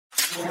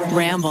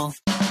Ramble.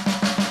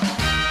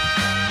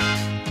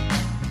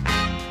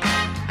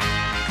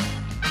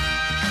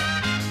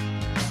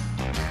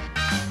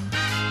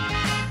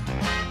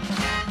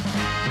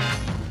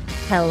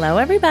 Hello,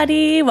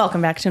 everybody.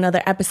 Welcome back to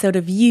another episode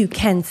of You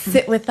Can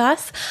Sit With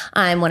Us.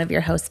 I'm one of your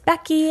hosts,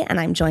 Becky,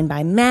 and I'm joined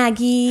by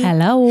Maggie.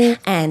 Hello.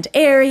 And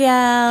Ariel.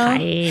 Hi.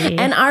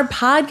 And our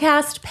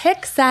podcast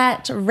pick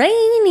set,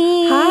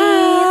 Rainy.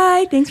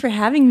 Hi. Thanks for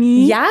having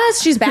me. Yes,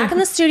 she's back in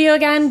the studio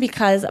again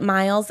because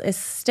Miles is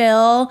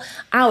still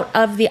out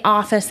of the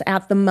office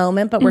at the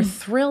moment, but we're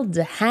thrilled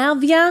to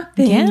have you.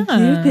 Thank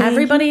you.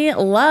 Everybody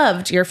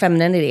loved your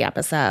femininity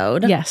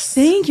episode. Yes.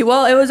 Thank you.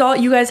 Well, it was all,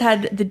 you guys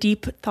had the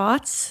deep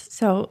thoughts.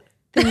 So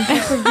thank you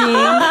for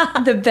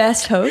being the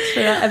best host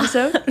for that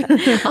episode.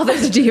 All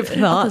those deep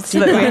thoughts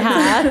that we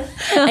had.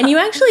 And you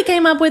actually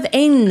came up with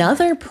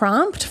another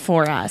prompt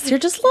for us. You're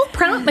just a little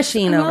prompt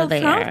machine over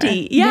there.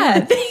 Prompty. Yeah.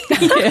 Thank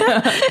you.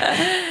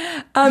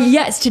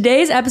 Yes,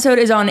 today's episode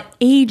is on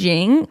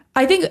aging.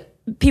 I think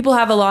people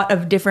have a lot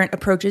of different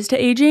approaches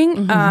to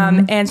aging.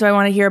 And so I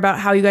want to hear about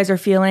how you guys are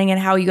feeling and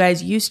how you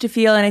guys used to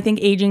feel. And I think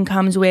aging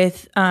comes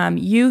with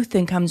youth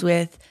and comes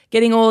with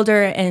getting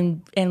older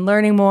and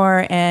learning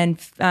more. And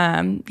so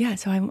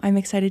I'm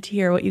excited to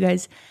hear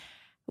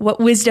what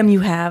wisdom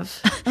you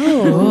have.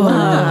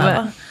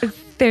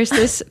 There's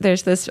this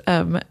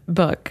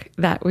book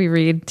that we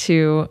read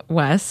to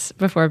Wes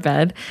before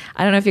bed.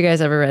 I don't know if you guys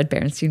ever read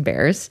Berenstain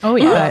Bears. Oh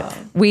yeah. But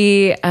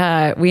we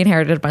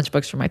inherited a bunch of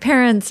books from my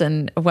parents,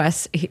 and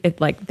Wes,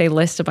 they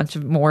list a bunch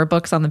of more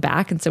books on the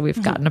back, and so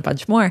we've gotten a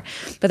bunch more.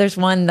 But there's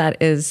one that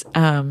is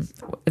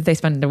they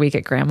spend a week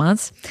at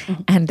grandma's,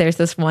 and there's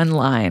this one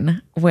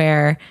line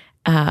where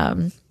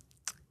the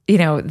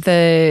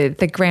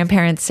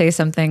grandparents say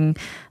something,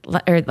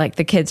 or like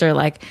the kids are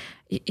like,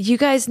 you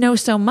guys know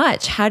so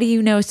much. How do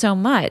you know so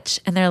much?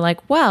 And they're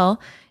like,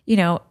 well,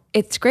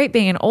 it's great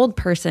being an old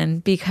person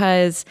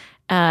because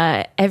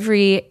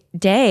every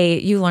day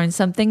you learn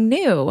something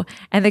new.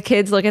 And the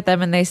kids look at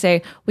them and they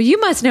say, well, you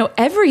must know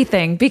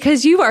everything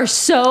because you are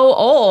so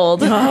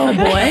old. Oh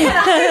boy.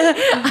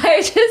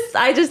 I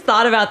just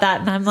thought about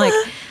that and I'm like,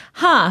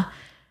 huh.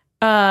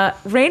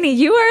 Rainy,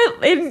 you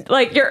are in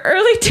your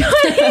early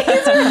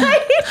 20s,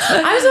 right?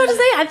 I was about to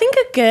say, I think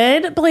a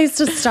good place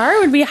to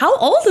start would be, how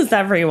old is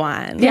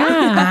everyone?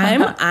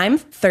 Yeah. I'm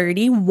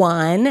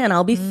 31 and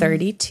I'll be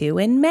 32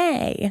 in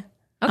May.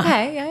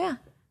 Okay, yeah.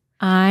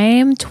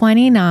 I'm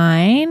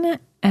 29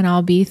 and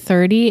I'll be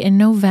 30 in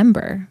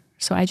November.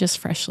 So I just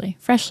freshly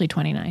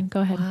 29.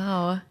 Go ahead.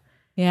 Wow.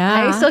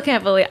 Yeah. I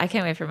can't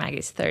wait for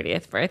Maggie's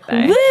 30th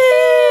birthday.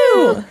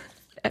 Woo!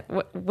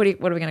 What are we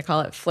going to call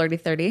it? Flirty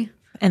 30?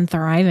 And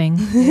thriving.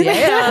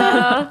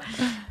 Yeah.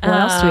 What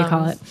else do we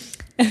call it?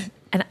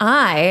 And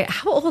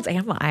how old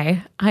am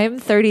I? I am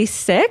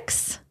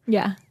 36.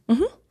 Yeah.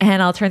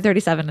 And I'll turn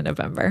 37 in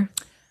November.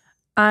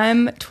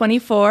 I'm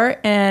 24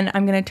 and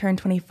I'm going to turn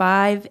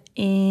 25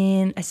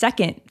 in a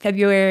second,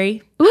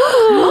 February. Ooh,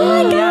 oh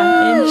my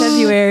gosh. In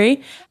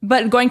February.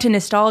 But going to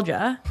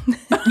nostalgia.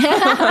 Do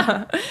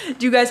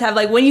you guys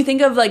have when you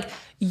think of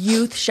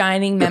youth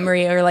shining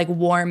memory or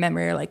warm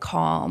memory or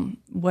calm,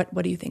 what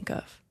do you think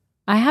of?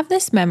 I have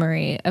this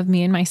memory of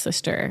me and my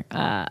sister.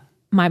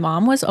 My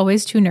mom was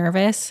always too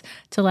nervous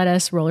to let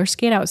us roller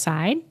skate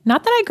outside.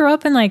 Not that I grew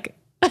up in a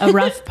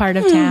rough part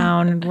of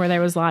town where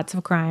there was lots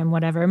of crime,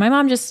 whatever. My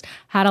mom just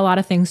had a lot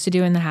of things to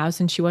do in the house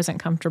and she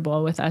wasn't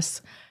comfortable with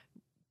us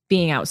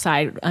being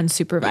outside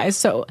unsupervised.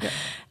 So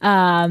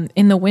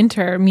in the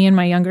winter, me and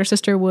my younger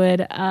sister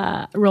would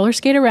roller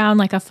skate around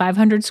a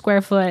 500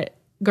 square foot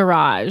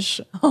garage.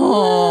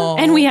 Oh.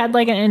 And we had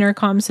an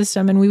intercom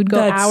system and we would go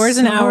hours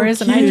and hours.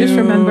 Cute. And I just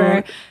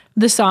remember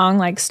the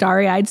song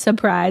Starry Eyed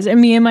Surprise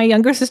and me and my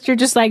younger sister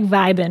just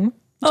vibing.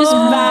 Just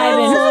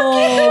vibing. So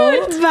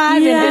cute.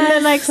 Vibing. Yes.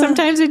 And then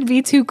sometimes it'd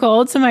be too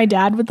cold. So my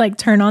dad would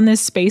turn on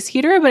this space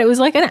heater, but it was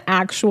an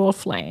actual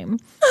flame.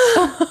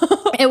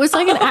 It was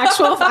an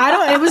actual,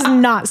 it was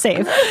not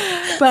safe.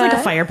 But It's like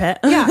a fire pit.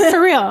 Yeah,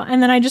 for real.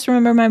 And then I just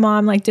remember my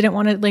mom didn't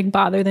want to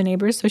bother the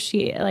neighbors. So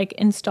she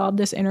installed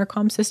this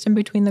intercom system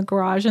between the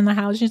garage and the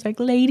house. She's like,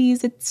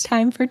 ladies, it's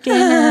time for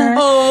dinner.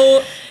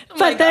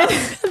 But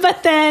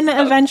then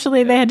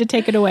eventually they had to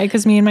take it away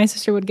because me and my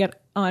sister would get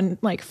on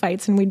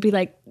fights and we'd be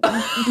bringing the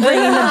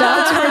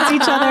dog towards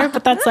each other.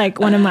 But that's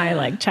one of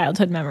my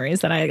childhood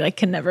memories that I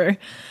can never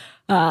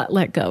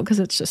let go because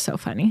it's just so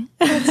funny.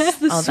 That's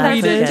the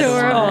sweetest.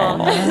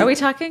 Are we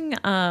talking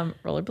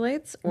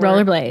rollerblades?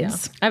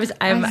 Rollerblades. Yeah.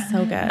 I'm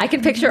so good. I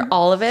can picture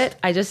all of it.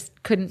 I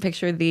just couldn't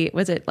picture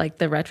was it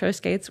the retro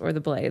skates or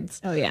the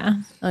blades? Oh yeah.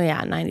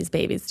 90s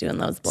babies doing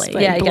those blades.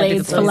 Yeah, you gotta do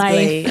blades the for life.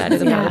 blades. Gotta do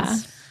the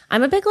blades.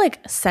 I'm a big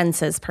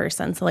senses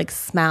person, so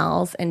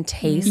smells and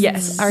tastes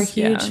Yes. are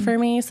huge for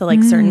me. So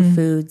certain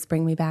foods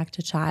bring me back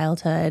to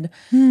childhood,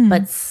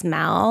 but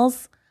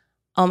smells,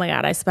 oh my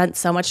God, I spent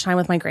so much time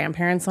with my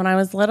grandparents when I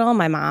was little,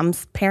 my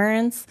mom's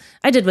parents.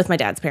 I did with my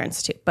dad's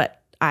parents too,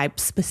 but I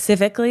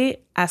specifically,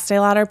 Estee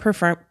Lauder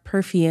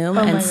perfume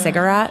and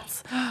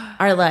cigarettes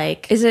are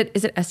Is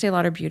it Estee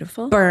Lauder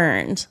Beautiful?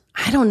 burned.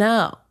 I don't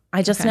know.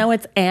 I just know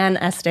it's an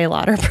Estee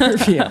Lauder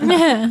perfume.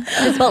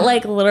 But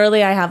like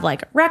literally I have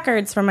like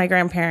records from my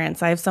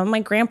grandparents. I have some of my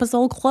grandpa's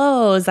old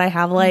clothes. I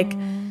have like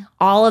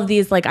all of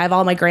these, like I have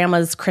all my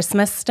grandma's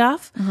Christmas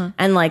stuff.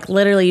 And like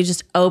literally you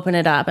just open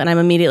it up and I'm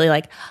immediately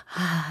like,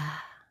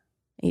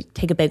 you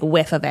take a big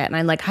whiff of it and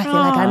I'm like, I feel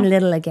like I'm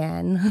little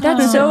again.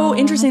 That's so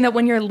interesting that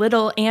when you're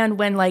little and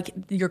when like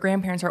your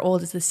grandparents are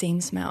old, it's the same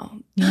smell.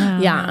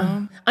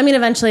 Yeah. I mean,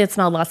 eventually it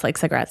smelled less like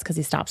cigarettes because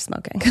he stopped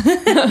smoking.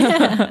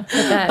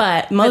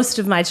 But most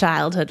of my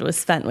childhood was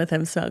spent with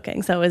him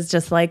smoking. So it was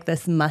just like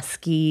this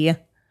musky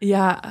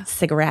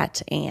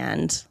cigarette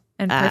and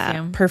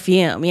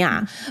perfume.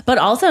 Yeah. But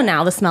also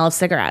now the smell of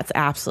cigarettes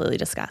absolutely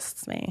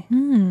disgusts me.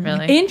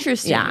 Really?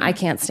 Interesting. Yeah. I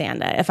can't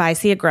stand it. If I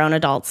see a grown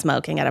adult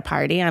smoking at a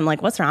party, I'm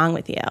like, what's wrong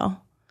with you?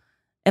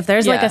 If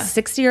there's like a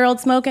 60-year-old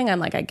smoking, I'm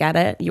like, I get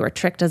it. You were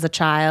tricked as a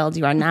child.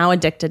 You are now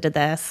addicted to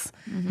this.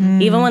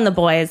 Even when the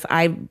boys,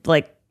 I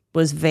like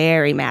was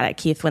very mad at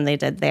Keith when they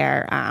did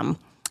their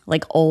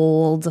like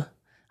old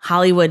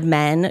Hollywood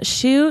Men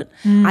shoot.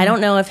 I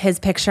don't know if his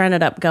picture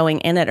ended up going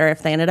in it or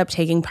if they ended up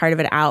taking part of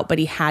it out, but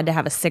he had to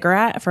have a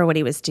cigarette for what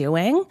he was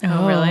doing.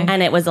 Oh, really?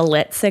 And it was a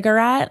lit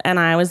cigarette. And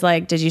I was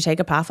like, did you take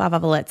a puff off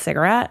of a lit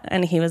cigarette?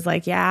 And he was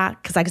like, yeah,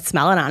 because I could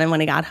smell it on him when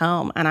he got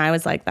home. And I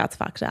was like, that's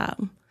fucked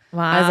up.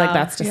 Wow. I was like,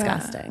 that's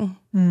disgusting.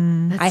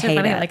 That's I so hate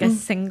funny. it. Like a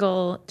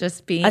single,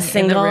 just being A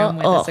single, in the room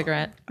with a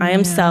cigarette. I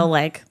am so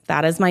like,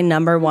 that is my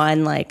number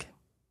one, like,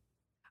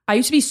 I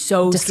used to be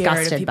so scared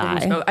Disgusted of people by.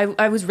 who smoke.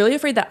 I was really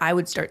afraid that I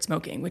would start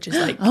smoking, which is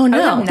like, Oh, no.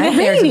 I would have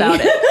nightmares about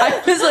it.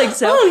 I was like,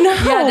 so,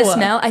 yeah, the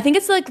smell. I think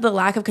it's like the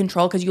lack of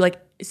control because you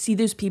like see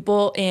those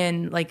people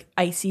in like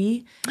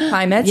icy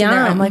climates. And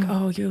Yeah. I'm like,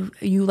 oh,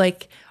 you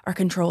like are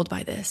controlled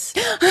by this.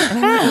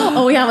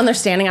 oh yeah, when they're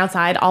standing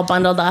outside all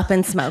bundled up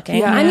and smoking.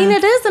 Yeah. I mean,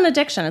 it is an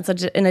addiction. It's an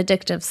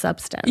addictive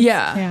substance.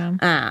 Yeah.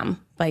 Yeah.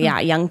 But yeah,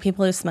 young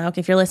people who smoke,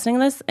 if you're listening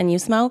to this and you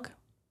smoke,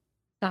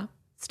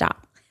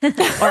 stop. Or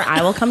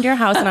I will come to your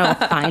house and I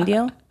will find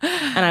you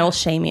and I will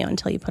shame you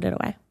until you put it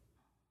away.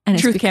 And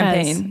it's Truth because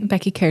campaign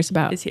Becky cares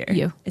about is here.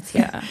 you. It's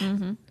here.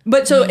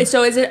 But so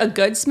is it a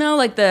good smell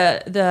like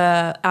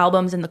the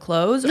albums and the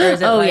clothes, or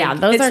is it? Oh like, yeah,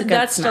 those are good.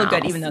 That's still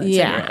good, smells. even though it's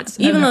cigarettes.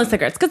 Even though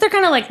cigarettes, because they're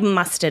kind of like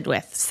musted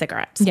with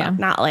cigarette smoke. Yeah.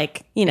 Not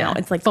like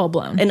it's like Full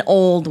blown. an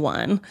old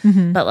one,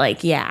 but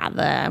like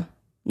the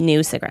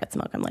new cigarette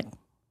smoke. I'm like,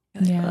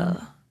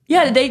 Yeah.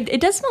 Yeah, it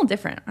does smell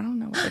different. I don't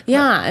know. What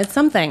yeah, it's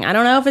something. I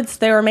don't know if it's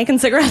they were making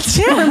cigarettes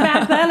different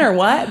back then or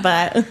what,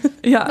 but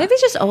yeah. Maybe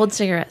just old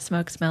cigarette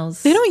smoke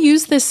smells. They don't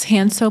use this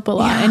hand soap a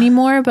lot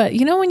anymore, but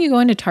you know when you go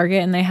into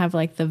Target and they have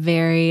like the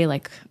very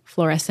like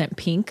fluorescent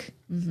pink,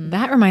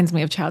 that reminds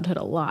me of childhood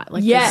a lot.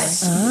 Like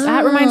Yes.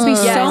 that reminds me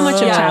so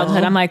much of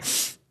childhood. I'm like,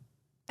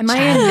 Am I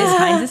in Miss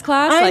Hines'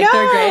 class? Like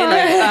third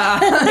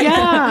grade? Like,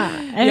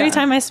 yeah. Every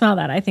time I smell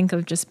that, I think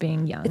of just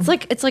being young. It's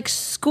like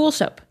school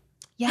soap.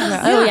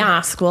 oh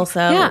yeah, school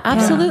soap. Yeah,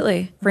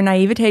 absolutely. for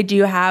naivete, do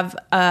you have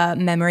a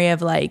memory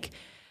of like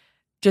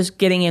just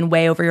getting in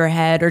way over your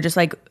head, or just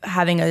like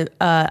having a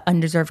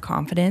undeserved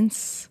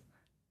confidence?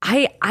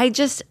 I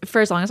just,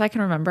 for as long as I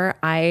can remember,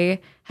 I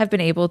have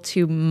been able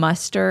to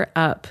muster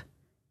up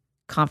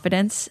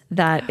confidence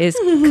that is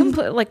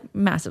completely like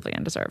massively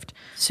undeserved.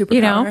 Superpower.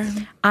 You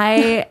know,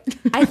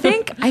 I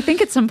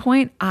think at some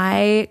point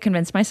I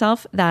convinced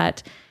myself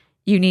that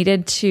you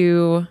needed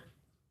to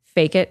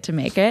fake it to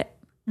make it.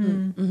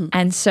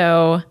 And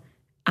so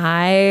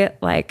I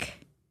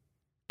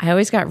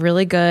always got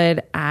really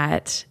good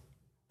at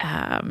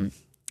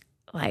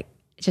like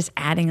just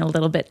adding a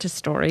little bit to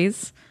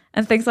stories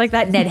and things like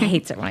that. Ned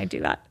hates it when I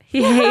do that.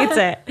 He hates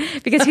it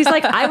because he's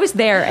like, I was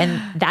there and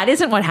that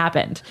isn't what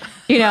happened,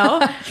 you know?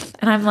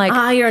 And I'm like,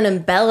 you're an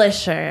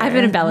embellisher. I'm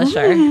an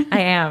embellisher. I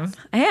am.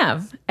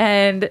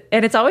 And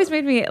it's always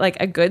made me like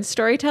a good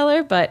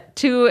storyteller, but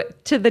to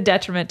the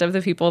detriment of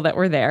the people that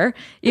were there.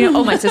 You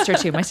know, my sister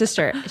too. My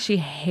sister, she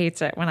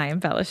hates it when I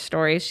embellish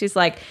stories. She's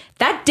like,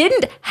 that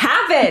didn't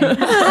happen.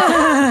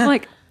 I'm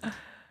like,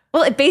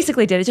 well, it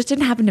basically did. It just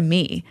didn't happen to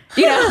me.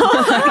 You know?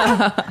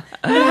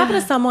 It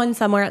happened to someone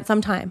somewhere at some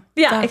time.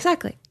 Yeah,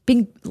 exactly.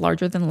 Being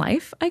larger than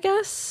life, I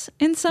guess,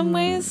 in some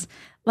ways.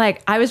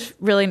 Like, I was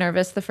really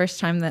nervous the first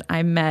time that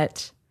I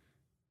met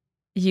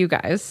you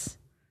guys.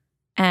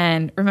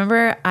 And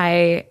remember,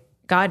 I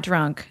got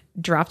drunk,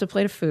 dropped a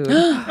plate of food.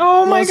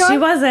 Oh my God. She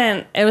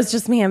wasn't. It was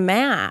just me and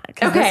Matt.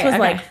 Okay, This was okay.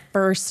 like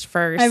first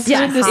Yes,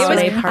 this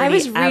holiday was- party I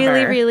was really,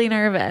 ever. really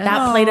nervous.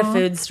 That plate of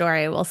food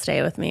story will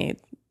stay with me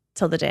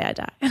till the day I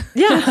die.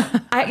 Yeah.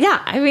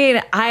 I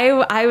mean,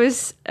 I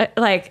was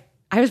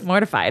I was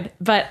mortified,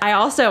 but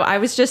I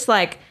was just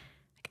like,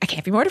 I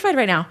can't be mortified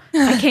right now.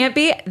 I can't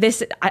be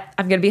this.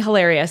 I'm going to be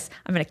hilarious.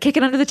 I'm going to kick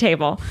it under the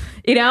table,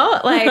 you know,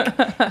 like,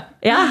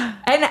 yeah.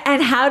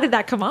 And how did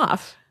that come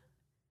off?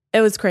 It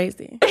was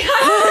crazy.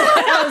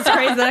 It was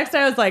crazy. The next day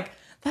I was like,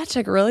 that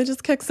chick really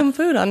just kicked some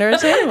food under a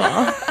table.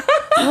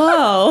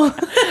 Whoa.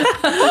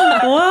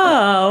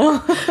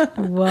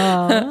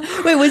 Whoa.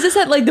 Wait, was this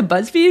at like the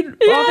BuzzFeed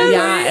office?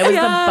 Yeah, it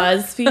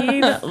was the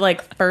BuzzFeed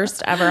like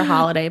first ever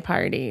holiday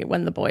party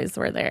when the boys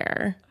were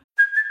there.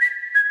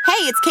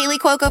 Hey, it's Kaylee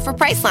Cuoco for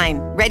Priceline.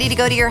 Ready to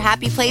go to your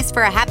happy place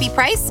for a happy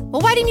price? Well,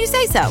 why didn't you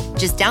say so?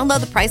 Just download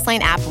the Priceline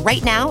app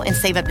right now and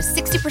save up to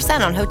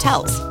 60% on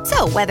hotels.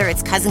 So whether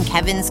it's Cousin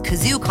Kevin's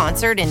Kazoo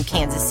Concert in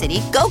Kansas City,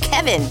 go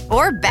Kevin,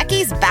 or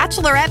Becky's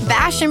Bachelorette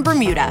Bash in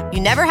Bermuda, you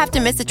never have to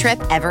miss a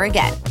trip ever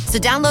again. So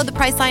download the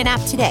Priceline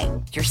app today.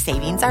 Your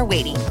savings are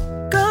waiting.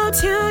 Go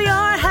to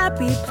your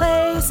happy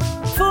place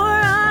for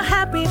a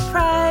happy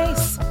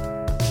price.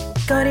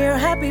 Go to your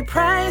happy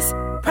price,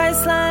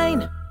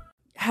 Priceline.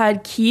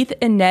 Had Keith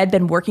and Ned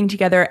been working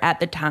together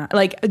at the time?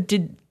 Like,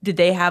 did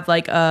they have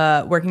like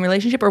a working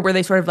relationship, or were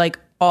they sort of like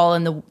all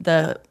in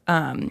the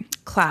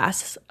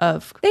class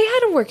of? They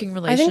had a working I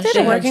relationship. think they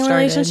had a working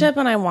relationship,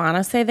 and I want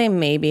to say they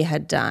maybe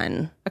had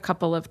done a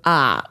couple of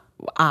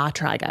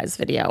Try Guys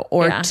video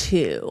or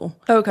two.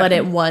 Okay. But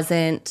it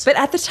wasn't But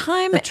at the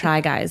time, the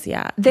Try Guys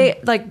yet. they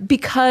like,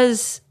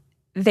 because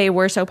they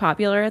were so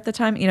popular at the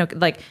time, you know,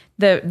 like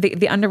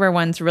the underwear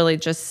ones really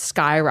just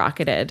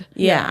skyrocketed.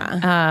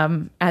 Yeah.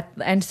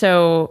 And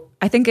so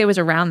I think it was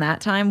around that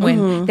time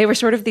when they were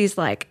sort of these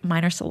like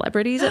minor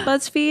celebrities at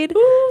BuzzFeed,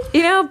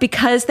 you know,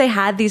 because they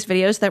had these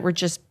videos that were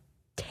just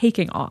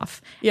taking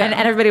off. Yeah. And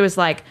everybody was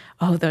like,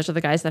 oh, those are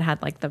the guys that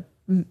had like the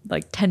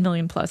 10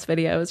 million plus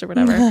videos or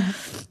whatever.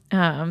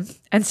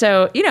 And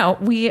so, you know,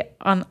 we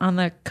on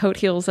the coat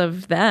heels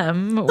of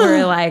them,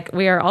 we're like,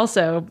 we are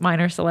also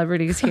minor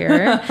celebrities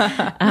here.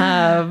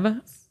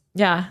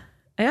 Yeah,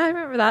 I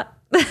remember that.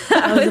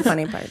 That was a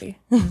funny party.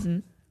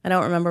 I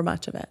don't remember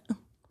much of it.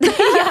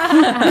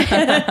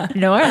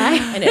 Nor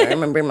I. I don't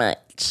remember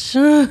much.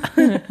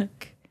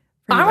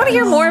 I want to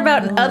hear more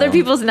about other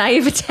people's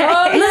naivete.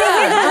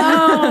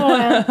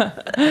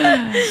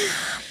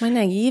 My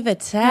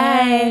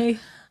naivete.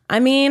 I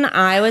mean,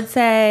 I would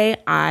say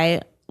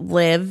I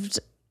lived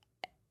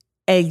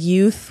a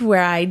youth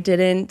where I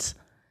didn't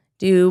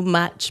do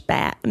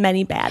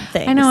many bad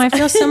things. I know. I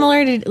feel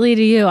similarly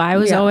to you. I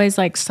was always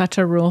like such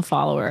a rule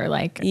follower.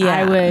 Like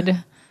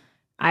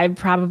I'd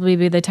probably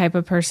be the type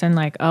of person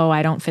like, oh,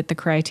 I don't fit the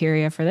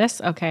criteria for this.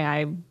 Okay,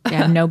 I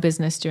have no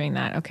business doing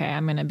that. Okay,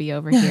 I'm going to be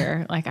over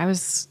here. Like I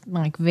was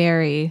like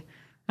very,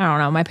 I don't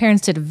know. My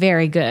parents did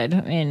very good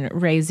in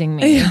raising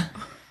me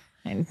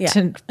and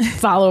to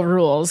follow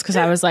rules because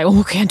I was like,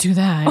 oh, can't do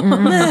that.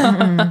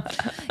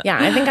 Yeah,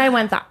 I think I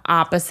went the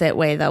opposite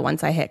way though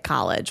once I hit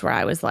college, where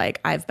I was like,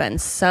 I've been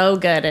so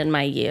good in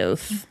my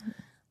youth.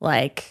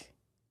 Like,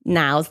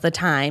 now's the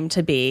time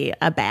to be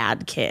a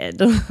bad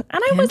kid. And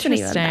I wasn't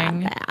even that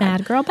bad.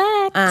 Bad girl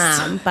back.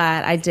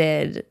 But I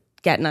did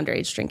get an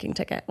underage drinking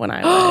ticket when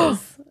I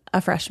was a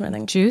freshman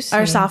in Juicy.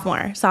 or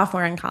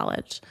sophomore in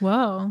college.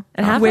 Whoa.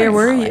 Where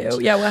were you?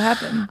 Yeah, what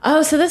happened?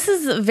 Oh, so this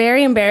is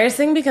very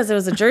embarrassing because it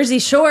was a Jersey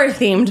Shore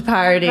themed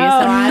party. So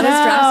I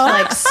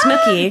was dressed like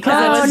Snooki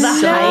because it was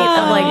the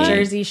height of like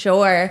Jersey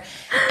Shore.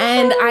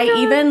 And I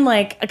even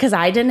like, because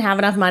I didn't have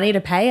enough money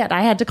to pay it,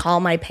 I had to call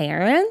my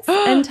parents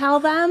and tell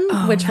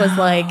them, which was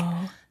like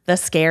the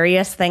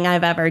scariest thing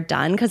I've ever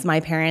done because my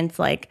parents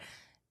like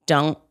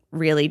don't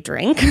really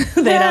drink.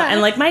 They don't,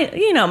 and like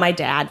my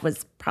dad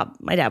was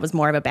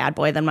more of a bad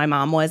boy than my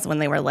mom was when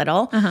they were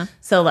little.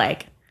 So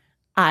like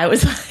I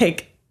was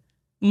like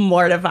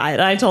mortified.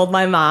 I told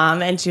my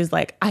mom and she was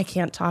like, I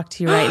can't talk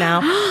to you right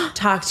now.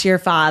 Talk to your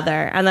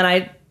father. And then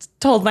I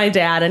told my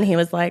dad and he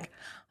was like,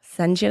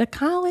 send you to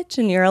college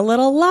and you're a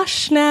little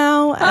lush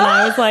now. And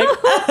I was like,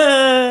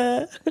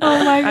 oh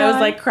my God. I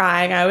was like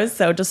crying. I was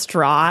so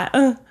distraught.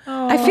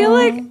 I feel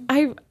like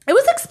it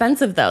was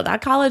expensive though.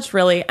 That college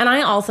really, and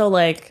I also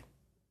like,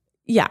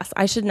 yes,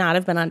 I should not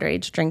have been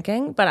underage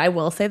drinking, but I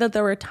will say that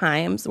there were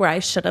times where I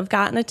should have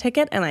gotten a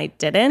ticket and I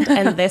didn't.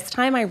 And this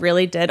time I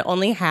really did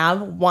only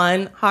have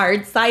one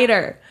hard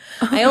cider.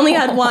 I only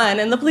had one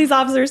and the police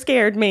officer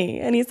scared me.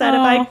 And he said if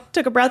I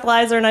took a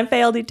breathalyzer and I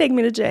failed, he'd take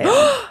me to jail.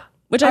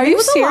 Which I think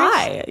was a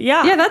lie.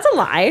 Yeah. Yeah, that's a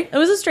lie. It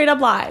was a straight up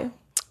lie.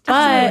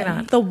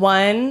 But the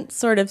one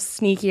sort of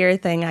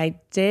sneakier thing I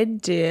did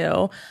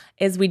do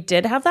is we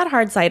did have that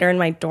hard cider in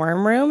my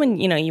dorm room.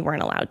 And, you know, you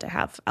weren't allowed to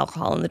have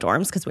alcohol in the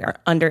dorms because we are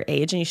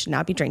underage and you should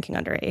not be drinking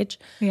underage.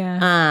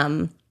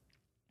 Yeah.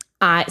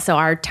 So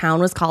our town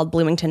was called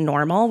Bloomington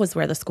Normal, was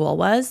where the school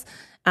was.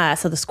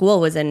 So the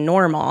school was in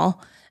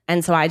Normal.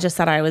 And so I just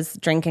said I was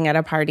drinking at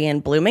a party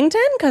in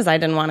Bloomington because I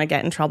didn't want to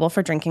get in trouble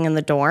for drinking in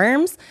the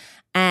dorms.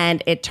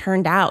 And it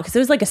turned out, because it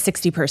was like a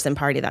 60-person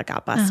party that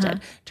got busted.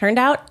 Turned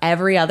out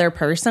every other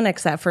person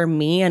except for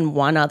me and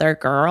one other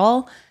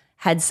girl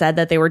had said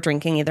that they were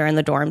drinking either in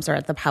the dorms or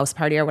at the house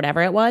party or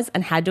whatever it was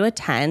and had to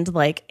attend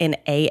like an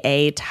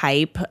AA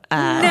type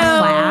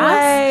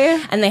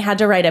class. And they had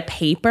to write a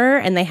paper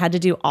and they had to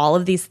do all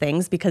of these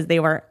things because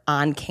they were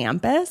on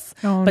campus.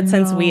 But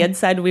since we had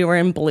said we were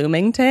in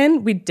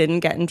Bloomington, we didn't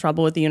get in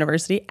trouble with the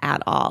university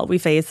at all. We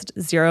faced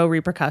zero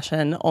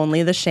repercussion,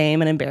 only the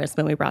shame and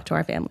embarrassment we brought to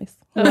our families.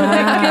 Oh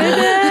my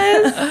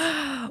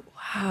goodness.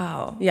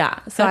 Wow. Yeah.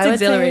 So That's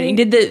exhilarating.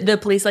 Did the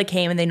police like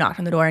came and they knocked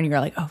on the door and you were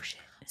like, oh shit.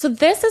 So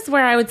this is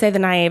where I would say the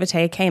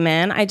naivete came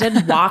in. I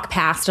did walk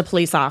past a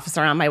police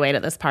officer on my way to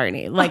this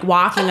party, like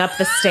walking up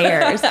the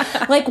stairs.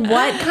 Like,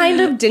 what kind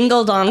of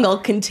dingle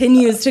dongle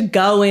continues to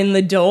go in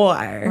the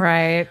door?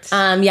 Right.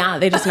 Yeah,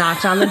 they just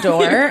knocked on the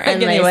door and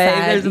they anyway,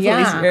 said, there's the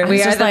police here.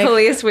 We are the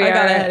police. We I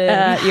got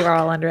ahead are. You are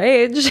all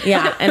underage.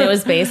 yeah, and it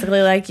was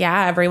basically like,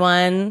 yeah,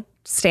 everyone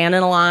stand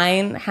in a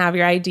line, have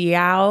your ID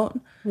out.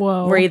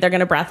 Whoa. We're either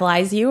going to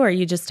breathalyze you or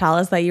you just tell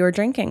us that you were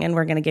drinking and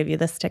we're going to give you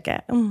this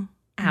ticket.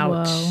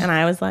 Ouch. Whoa. And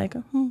I was like,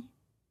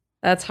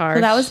 That's hard.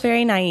 So that was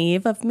very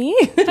naive of me.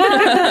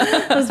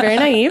 It was very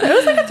naive. It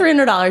was like a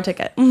 $300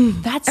 ticket.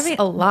 That's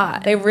a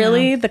lot. They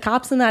really, the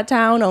cops in that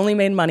town only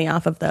made money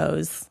off of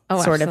those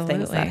sort of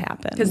things absolutely. that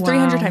happened. Because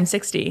 300 times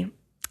 60,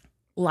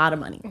 A lot of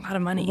money. a lot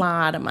of money. A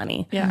lot of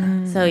money.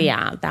 Yeah. So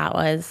yeah, that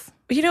was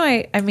You know,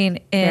 I mean,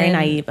 very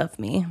naive of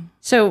me.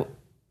 So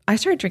I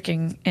started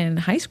drinking in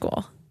high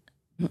school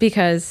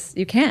because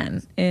you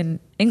can in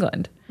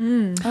England.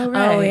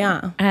 Oh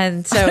yeah.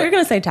 And So so you're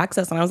gonna say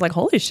Texas, and I was like,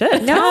 holy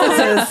shit. No.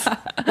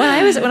 when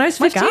I was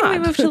 15, we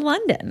God. moved to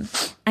London,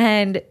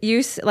 and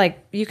you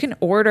can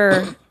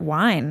order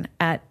wine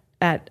at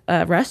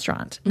a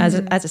restaurant as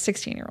a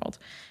 16-year-old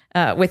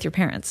with your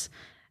parents,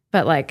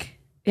 but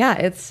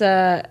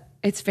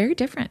it's very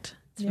different.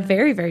 It's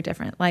very, very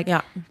different.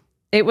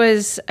 It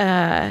was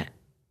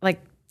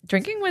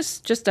drinking was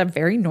just a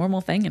very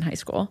normal thing in high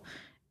school.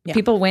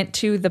 People went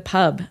to the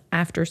pub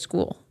after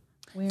school.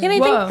 And I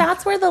think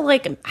that's where the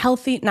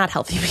not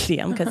healthy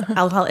medium, because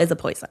alcohol is a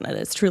poison. It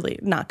is truly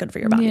not good for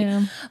your body.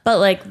 Yeah.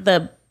 But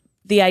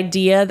the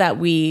idea that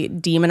we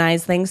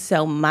demonize things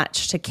so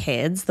much to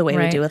kids, the way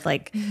we Right. do with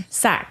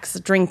sex,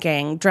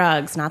 drinking,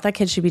 drugs, not that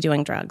kids should be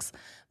doing drugs,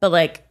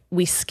 but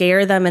we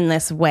scare them in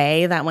this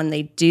way that when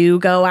they do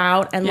go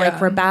out and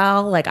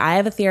rebel, I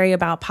have a theory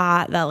about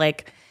pot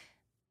that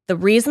the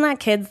reason that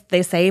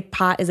they say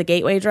pot is a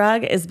gateway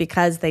drug is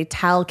because they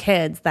tell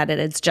kids that it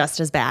is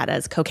just as bad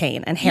as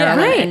cocaine and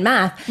heroin and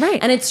meth. Right.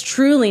 And it's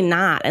truly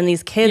not. And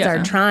these kids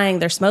are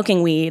they're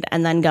smoking weed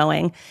and then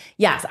going,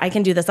 yes, I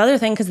can do this other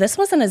thing because this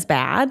wasn't as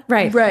bad.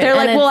 Right. Right. They're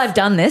And like, well, I've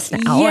done this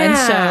now.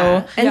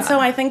 Yeah. And so so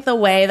I think the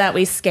way that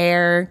we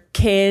scare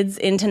kids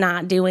into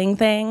not doing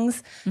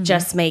things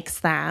just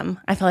makes them,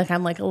 I feel like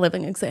I'm a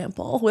living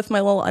example with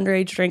my little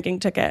underage drinking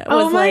ticket.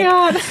 Oh my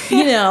God.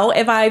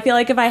 if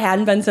I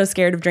hadn't been so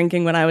scared of drinking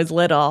when I was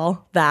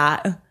little,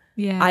 that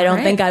Yeah, I don't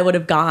right. think I would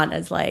have gone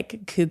as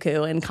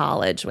cuckoo in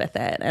college with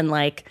it. And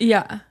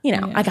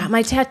I got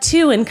my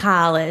tattoo in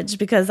college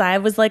because I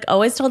was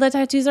always told that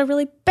tattoos are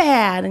really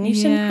bad and you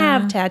shouldn't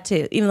have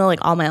tattoos, even though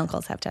all my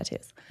uncles have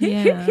tattoos.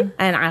 Yeah.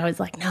 And I was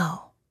like,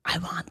 no, I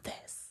want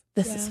this.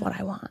 This is what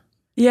I want.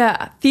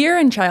 Yeah, fear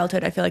in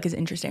childhood I feel is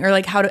interesting,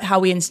 or how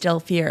we instill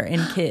fear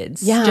in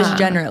kids, just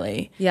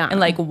generally,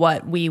 and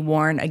what we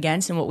warn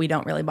against and what we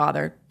don't really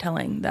bother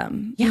telling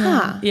them.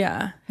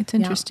 Yeah. It's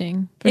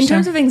interesting. In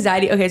terms of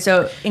anxiety, okay,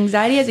 so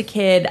anxiety as a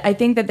kid, I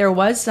think that there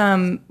was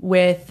some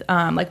with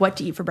what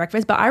to eat for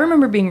breakfast, but I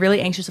remember being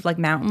really anxious of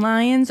mountain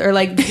lions, or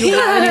do you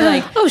have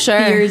any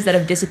fears that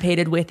have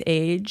dissipated with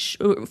age,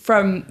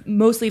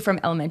 mostly from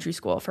elementary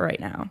school for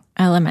right now?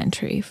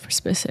 Elementary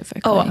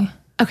specifically. Oh,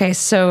 okay,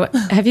 so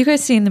have you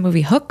guys seen the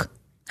movie Hook?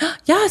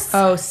 Yes.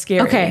 Oh,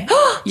 scary. Okay.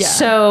 Yeah.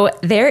 So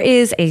there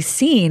is a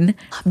scene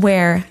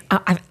where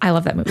I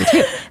love that movie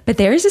too, but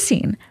there is a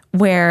scene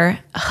where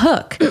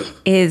Hook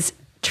is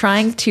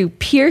trying to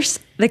pierce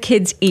the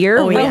kid's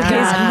ear with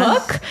his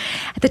hook.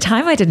 At the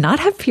time, I did not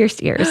have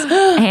pierced ears,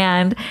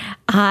 and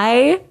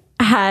I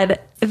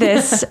had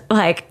this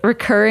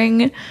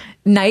recurring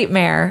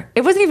nightmare.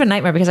 It wasn't even a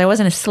nightmare because I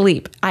wasn't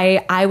asleep.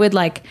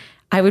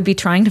 I would be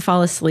trying to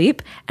fall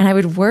asleep and I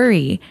would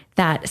worry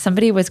that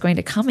somebody was going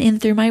to come in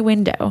through my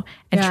window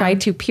and try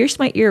to pierce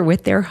my ear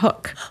with their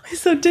hook.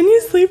 So didn't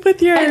you sleep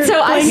with your... And so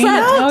I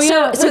slept. Oh,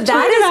 yeah. So We're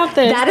talking about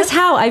this. that is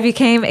how I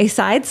became a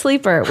side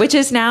sleeper, which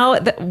is now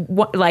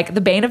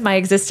the bane of my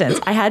existence.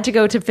 I had to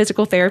go to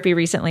physical therapy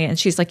recently and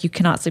she's like, you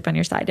cannot sleep on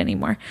your side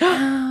anymore.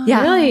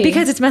 Yeah. Really?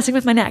 Because it's messing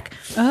with my neck.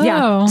 Oh.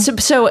 Yeah.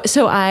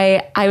 So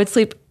I would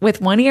sleep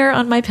with one ear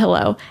on my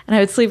pillow and I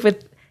would sleep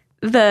with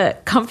the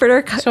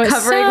comforter So it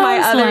covering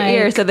my sounds other like-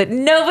 ear so that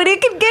nobody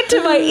could get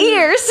to my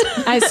ears.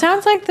 It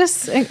sounds like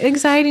this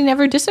anxiety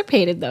never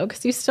dissipated though,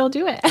 because you still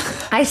do it.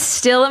 I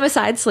still am a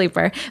side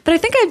sleeper, but I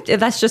think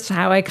that's just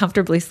how I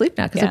comfortably sleep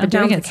now because I've been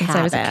doing it since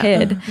I was a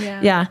kid.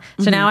 Yeah.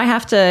 So now I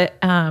have to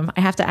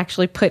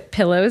actually put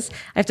pillows.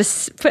 I have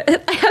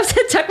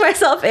to tuck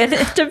myself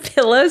into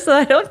pillows so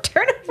I don't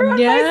turn over on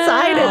my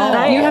side at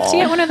night. You have to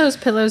get one of those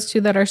pillows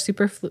too that are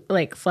super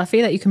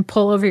fluffy that you can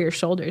pull over your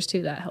shoulders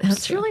too. That helps.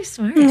 That's too. really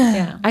smart.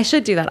 Yeah, I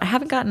should do that. I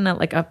haven't gotten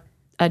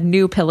a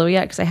new pillow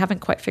yet because I haven't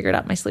quite figured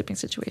out my sleeping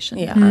situation.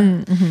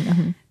 Yeah.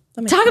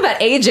 Talk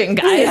about aging,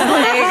 guys.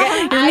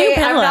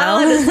 I'm not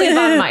allowed to sleep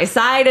on my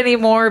side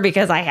anymore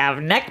because I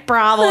have neck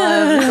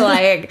problems.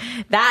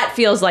 That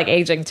feels like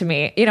aging to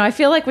me. I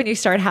feel like when you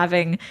start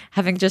having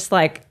just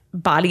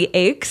body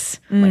aches,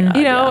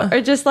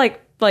 or just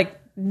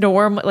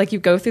normal, you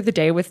go through the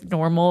day with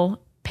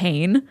normal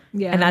pain.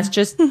 Yeah. And that's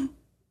just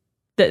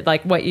that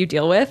like what you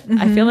deal with.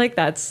 I feel like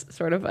that's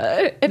sort of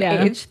an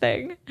age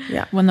thing.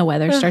 When the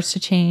weather starts to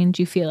change,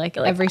 you feel like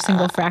every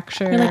single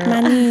fracture. You're like,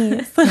 my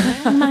knees.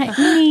 my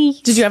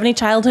knees. Did you have any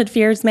childhood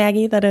fears,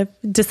 Maggie, that have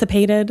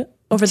dissipated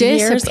over the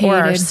years or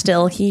are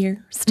still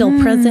here, still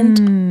present?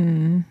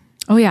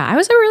 Oh yeah, I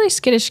was a really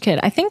skittish kid.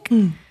 I think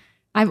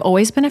I've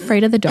always been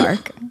afraid of the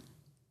dark,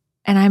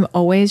 and I'm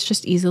always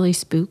just easily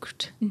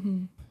spooked,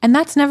 and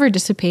that's never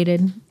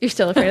dissipated. You're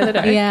still afraid of the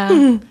dark.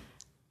 Yeah.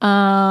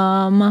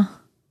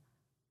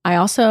 I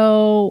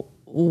also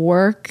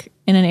work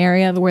in an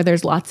area where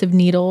there's lots of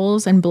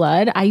needles and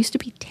blood. I used to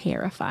be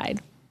terrified.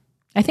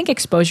 I think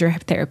exposure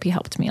therapy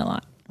helped me a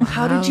lot.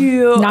 How did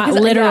you? Not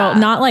literal,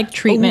 not like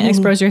treatment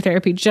exposure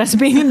therapy, just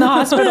being in the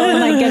hospital and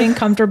like getting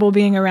comfortable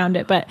being around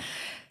it, but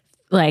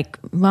like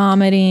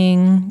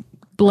vomiting,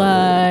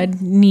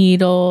 blood,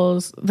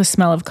 needles, the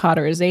smell of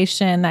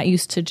cauterization that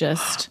used to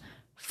just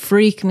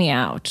freak me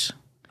out.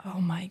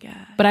 Oh my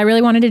God. But I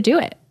really wanted to do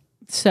it.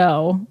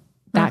 So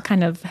that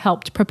kind of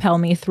helped propel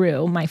me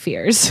through my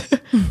fears.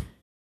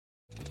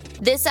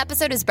 This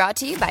episode is brought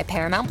to you by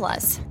Paramount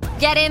Plus.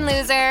 Get in,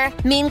 loser!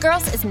 Mean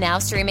Girls is now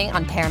streaming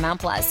on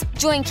Paramount Plus.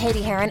 Join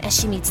Katie Heron as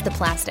she meets the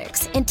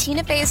plastics in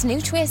Tina Fey's new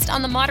twist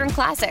on the modern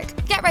classic.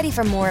 Get ready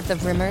for more of the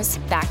rumors,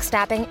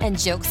 backstabbing, and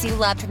jokes you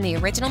loved from the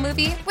original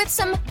movie with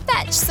some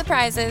fetch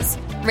surprises.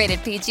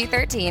 Rated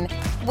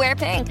PG-13. Wear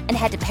pink and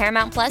head to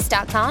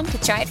ParamountPlus.com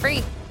to try it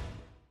free.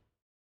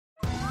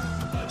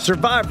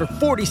 Survivor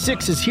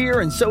 46 is here,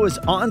 and so is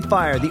On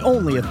Fire, the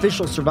only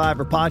official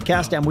Survivor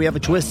podcast, and we have a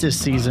twist this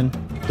season.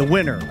 The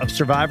winner of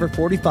Survivor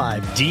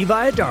 45, Dee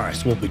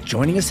Valladares, will be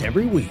joining us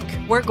every week.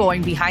 We're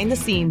going behind the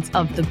scenes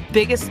of the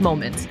biggest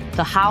moments,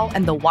 the how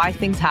and the why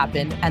things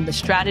happen, and the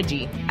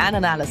strategy and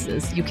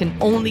analysis you can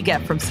only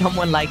get from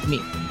someone like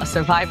me, a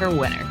Survivor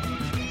winner.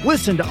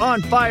 Listen to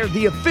On Fire,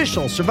 the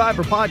official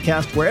Survivor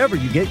podcast, wherever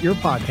you get your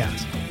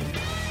podcast.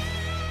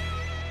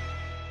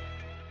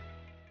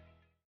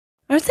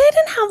 I would say I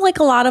didn't have like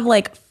a lot of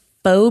like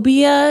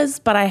phobias,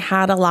 but I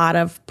had a lot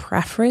of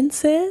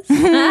preferences. So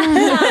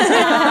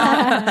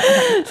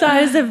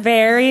I was a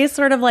very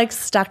sort of like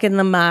stuck in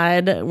the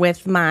mud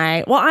with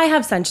I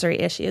have sensory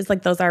issues.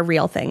 Like those are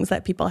real things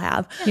that people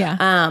have.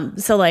 Yeah.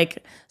 So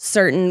like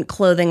certain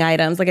clothing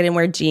items, like I didn't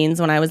wear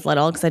jeans when I was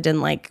little because I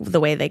didn't like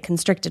the way they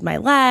constricted my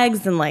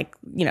legs, and like,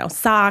 you know,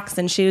 socks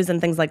and shoes and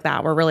things like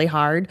that were really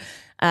hard,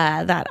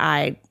 that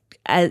I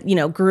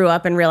grew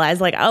up and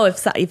realized like, oh,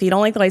 if you don't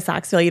like the way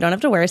socks feel, you don't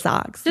have to wear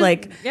socks.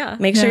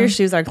 Make sure your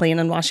shoes are clean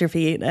and wash your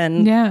feet,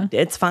 and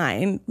it's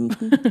fine. Who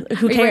cares?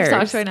 Are you wearing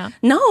socks right now?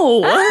 No,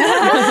 no,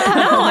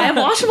 I have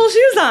washable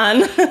shoes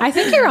on. I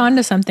think you're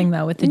onto something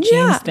though with the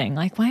jeans thing.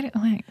 Like, why?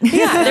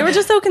 Yeah, they were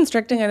just so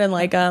constricting. I didn't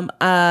like them.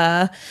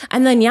 And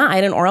then I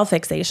had an oral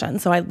fixation,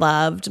 so I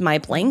loved my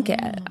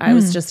blanket. I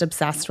was just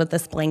obsessed with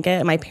this blanket,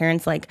 and my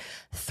parents like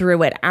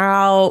threw it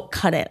out,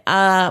 cut it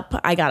up.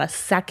 I got a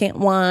second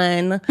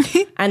one.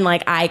 And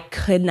like I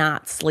could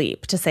not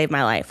sleep to save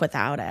my life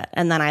without it.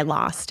 And then I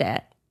lost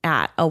it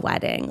at a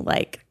wedding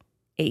like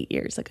 8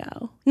 years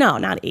ago. No,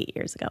 not 8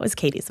 years ago. It was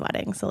Katie's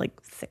wedding. So like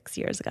 6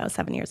 years ago,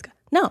 7 years ago.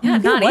 No,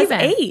 it was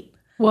 8.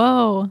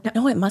 Whoa.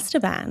 No, it must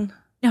have been.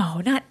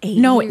 No, not 8.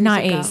 No, years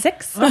not ago. 8.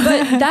 6.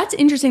 But that's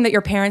interesting that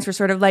your parents were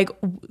sort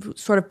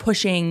of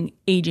pushing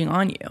aging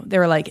on you. They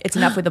were like, it's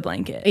enough with the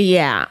blanket.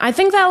 Yeah, I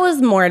think that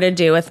was more to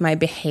do with my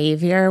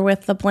behavior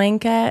with the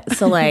blanket.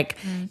 So like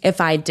if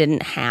I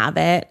didn't have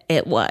it,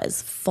 it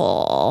was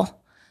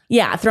full.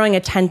 Yeah, throwing a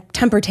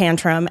temper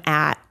tantrum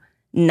at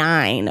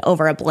 9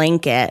 over a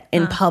blanket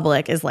in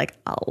public is like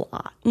a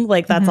lot.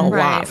 Like that's a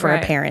lot for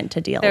a parent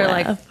to deal They're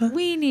with. like,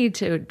 we need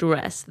to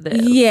address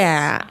this.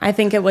 Yeah, I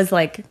think it was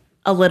like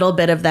a little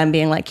bit of them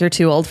being like, you're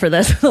too old for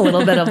this. A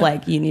little bit of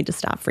like, you need to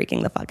stop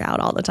freaking the fuck out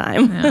all the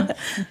time. Yeah.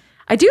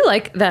 I do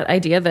like that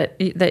idea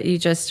that you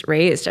just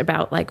raised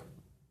about like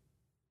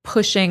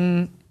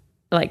pushing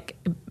like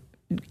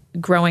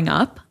growing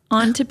up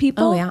onto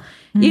people. Oh, yeah.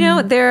 You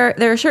know, there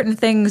are certain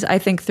things I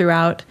think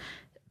throughout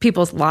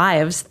people's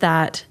lives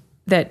that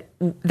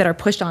are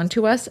pushed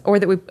onto us or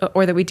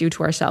that we do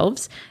to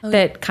ourselves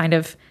that kind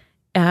of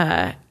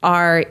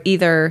are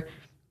either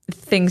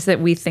things that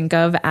we think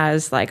of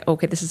as like,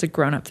 okay, this is a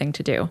grown-up thing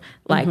to do,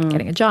 like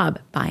getting a job,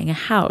 buying a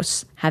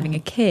house, having a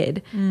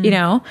kid, you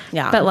know?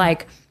 Yeah. But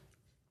like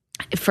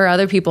for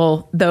other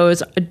people,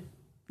 those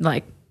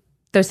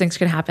things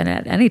could happen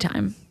at any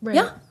time. Right.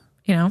 Yeah.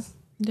 You know?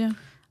 Yeah.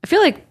 I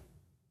feel like,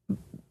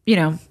 you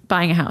know,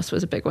 buying a house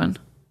was a big one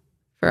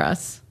for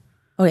us.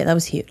 Oh yeah, that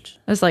was huge.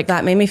 It was like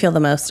That made me feel the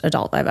most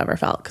adult I've ever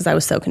felt because I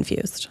was so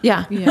confused.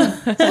 Yeah.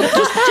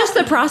 just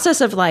the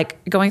process of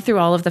like going through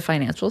all of the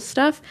financial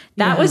stuff.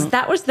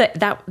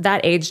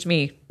 That aged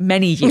me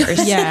many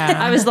years. Yeah.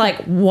 I was like,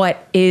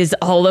 what is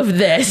all of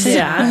this?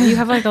 Yeah. You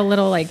have like a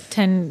little like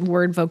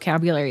 10-word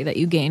vocabulary that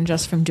you gain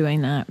just from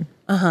doing that.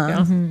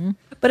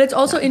 But it's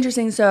also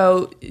interesting.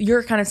 So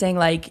you're kind of saying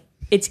like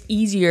it's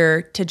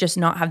easier to just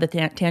not have the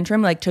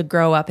tantrum, like to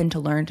grow up and to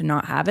learn to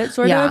not have it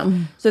sort of.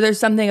 So there's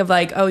something of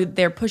like, oh,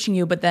 they're pushing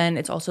you, but then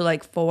it's also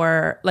like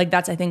for like,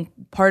 that's I think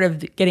part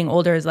of getting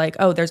older is like,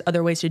 oh, there's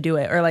other ways to do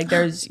it. Or like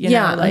there's, you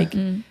know, like,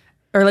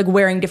 or like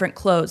wearing different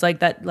clothes like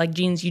that, like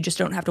jeans, you just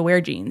don't have to wear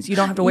jeans. You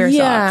don't have to wear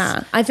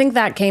socks. I think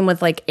that came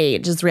with like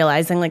age, is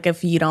realizing like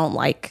if you don't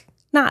like,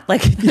 not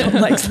like if you don't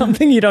like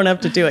something, you don't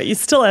have to do it. You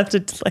still have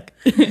to like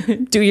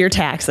do your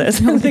taxes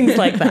and things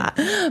like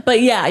that.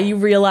 But yeah, you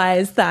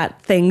realize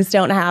that things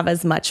don't have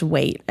as much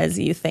weight as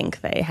you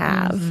think they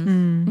have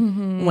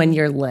when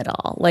you're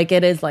little. Like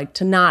it is like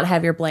to not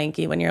have your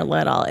blankie when you're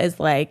little is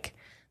like,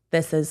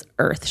 this is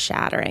earth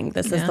shattering.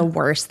 This is the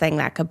worst thing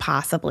that could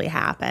possibly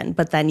happen.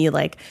 But then you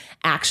like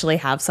actually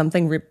have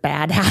something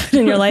bad happen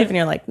in your life and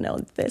you're like, no,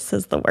 this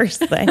is the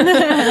worst thing.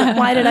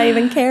 Why did I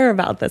even care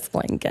about this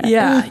blanket?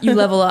 Yeah, you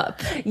level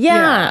up.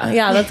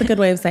 Yeah, that's a good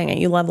way of saying it.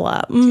 You level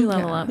up. You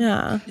level up.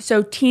 Yeah.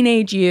 So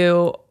teenage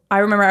you, I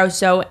remember I was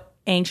so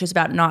anxious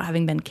about not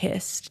having been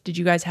kissed. Did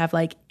you guys have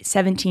like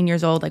 17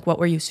 years old? Like what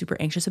were you super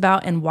anxious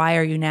about? And why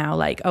are you now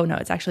like, oh no,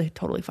 it's actually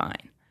totally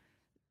fine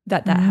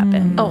that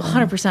happened? Oh,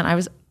 100%. I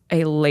was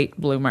a late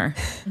bloomer,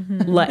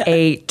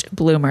 late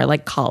bloomer,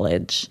 like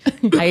college.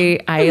 I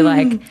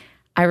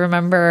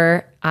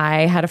remember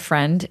I had a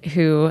friend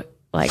who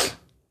like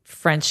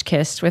French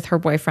kissed with her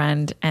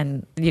boyfriend,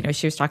 and you know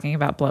she was talking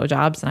about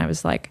blowjobs, and I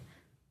was like,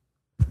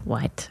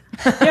 "What?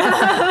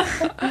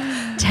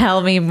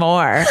 Tell me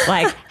more.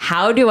 Like,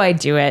 how do I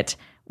do it?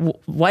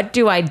 What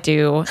do I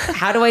do?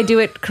 How do I do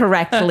it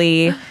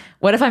correctly?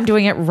 What if I'm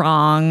doing it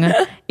wrong?"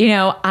 You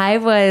know, I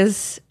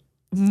was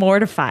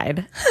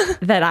mortified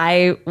that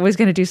I was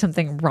going to do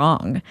something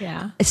wrong.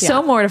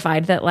 So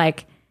mortified that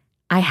like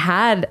I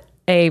had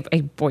a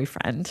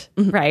boyfriend,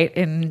 right,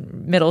 in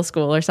middle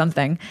school or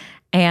something.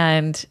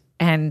 And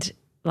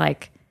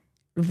like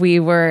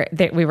we were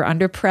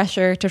under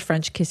pressure to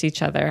French kiss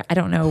each other. I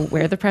don't know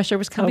where the pressure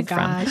was coming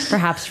from.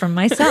 Perhaps from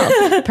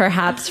myself,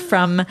 perhaps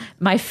from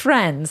my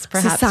friends,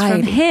 perhaps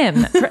from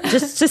him,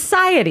 just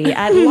society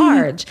at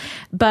large.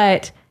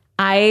 But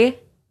I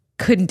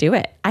couldn't do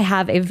it. I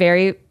have a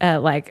very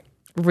like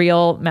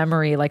real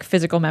memory, like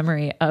physical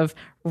memory of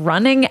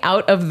running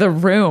out of the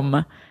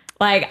room.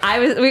 Like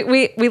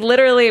we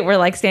literally were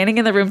like standing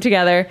in the room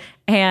together,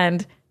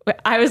 and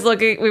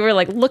we were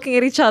like looking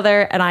at each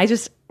other, and I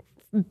just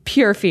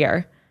pure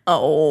fear.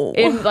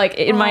 In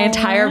my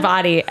entire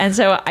body. And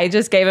so I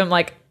just gave him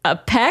like a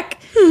peck,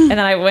 and then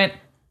I went,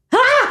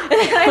 ah! And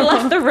then I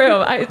left the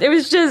room.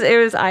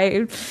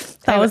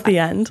 That was the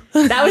end.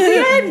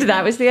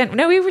 That was the end.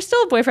 No, we were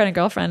still boyfriend and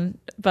girlfriend,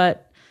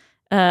 but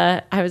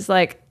I was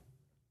like,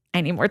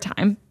 I need more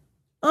time.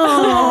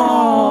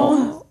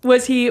 Oh,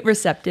 was he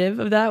receptive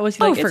of that? Was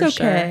he like, it's okay?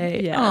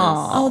 Sure. Yes.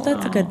 Oh,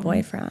 that's a good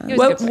boyfriend.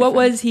 What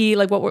was he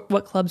like?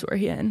 What clubs were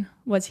he in?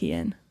 Was he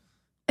in?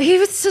 He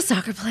was a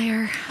soccer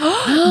player.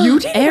 You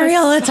did?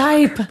 Ariel, a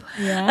type.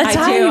 Yeah. I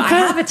do. I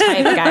have a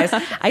type, guys.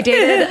 I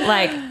dated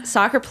like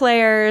soccer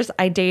players.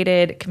 I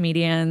dated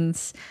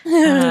comedians.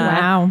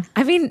 Wow.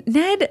 I mean,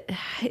 Ned,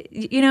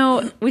 you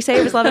know, we say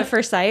it was love at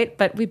first sight,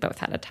 but we both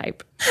had a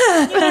type.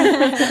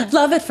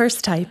 Love at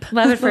first type.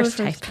 Love at first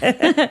type.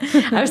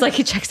 I was like,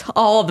 he checks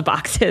all the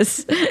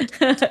boxes.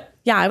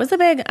 Yeah, I was a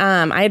big,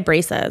 I had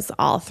braces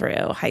all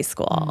through high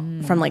school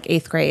from like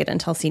 8th grade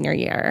until senior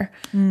year.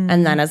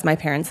 And then as my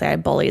parents say, I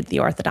bullied the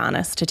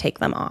orthodontist to take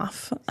them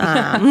off.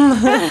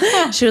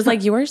 She was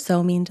like, you were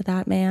so mean to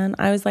that man.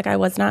 I was like, I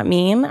was not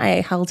mean.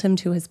 I held him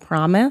to his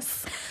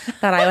promise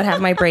that I would have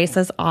my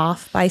braces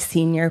off by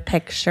senior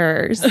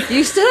pictures.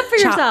 You stood up for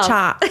yourself.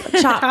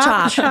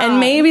 Chop. And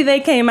maybe they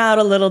came out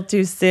a little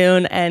too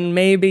soon. And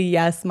maybe,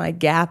 yes, my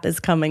gap is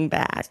coming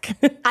back.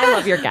 I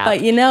love your gap.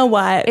 But you know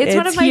what? It's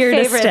one of my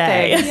favorite things.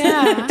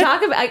 Yeah.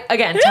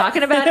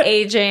 Talking about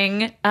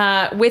aging.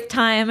 With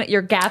time,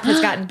 your gap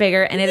has gotten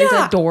bigger, and it is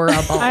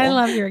adorable. I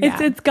love your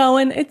gap. It's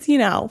going. It's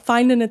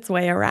finding its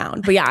way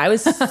around. But yeah, I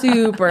was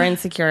super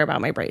insecure about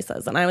my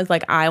braces, and I was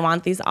like, I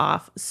want these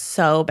off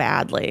so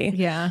badly.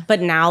 Yeah.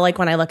 But now, like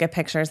when I look at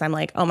pictures, I'm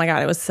like, oh my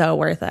god, it was so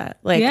worth it.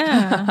 Like,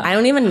 I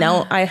don't even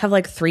know. I have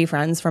like 3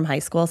 friends from high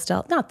school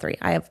still. Not 3.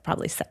 I have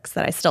probably 6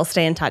 that I still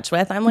stay in touch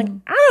with. I'm like,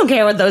 I don't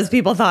care what those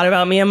people thought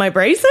about me and my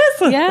braces.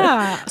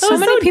 Yeah. So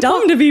many people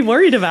dumb to be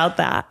worried about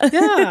that.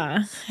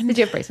 Yeah. Did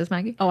you have braces,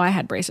 Maggie? Oh, I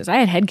had braces. I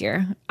had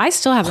headgear. I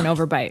still have an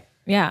overbite.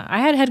 Yeah. I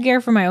had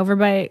headgear for my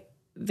overbite.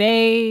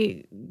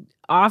 They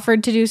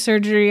offered to do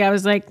surgery. I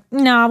was like,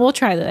 no, we'll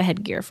try the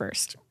headgear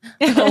first.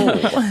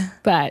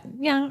 But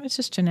yeah, it's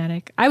just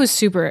genetic. I was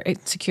super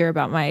insecure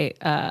about my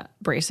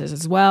braces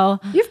as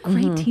well. You have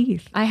great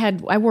teeth.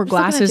 I wore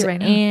glasses right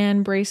now.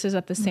 and braces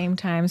at the same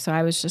time. So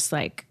I was just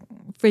like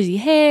frizzy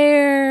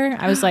hair.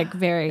 I was like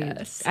very,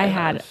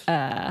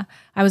 I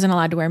wasn't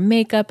allowed to wear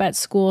makeup at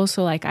school.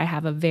 So like I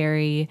have a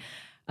very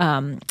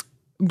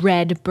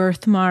red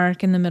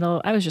birthmark in the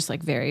middle. I was just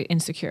like very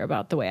insecure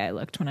about the way I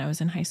looked when I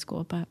was in high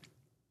school. But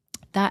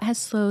that has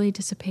slowly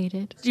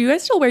dissipated. Do you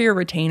guys still wear your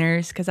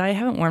retainers? Because I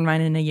haven't worn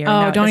mine in a year. Oh,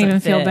 now it don't doesn't even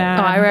feel fit. bad.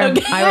 I wear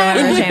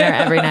a retainer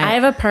every night. I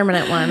have a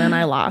permanent one and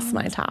I lost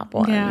my top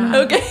one. Yeah.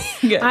 Okay.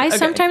 Good. I Okay.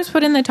 sometimes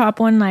put in the top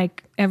one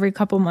like every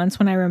couple months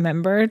when I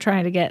remember,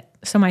 trying to get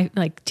so my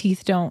like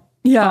teeth don't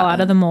fall out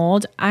of the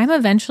mold. I'm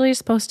eventually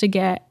supposed to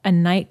get a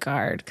night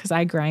guard because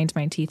I grind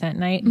my teeth at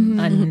night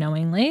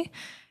unknowingly,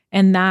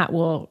 and that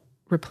will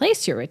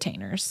replace your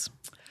retainers.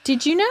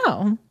 Did you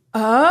know?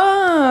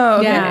 Oh,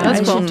 okay. Yeah, I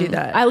that's cool. should do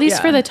that. At least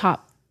for the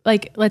top.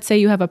 Like, let's say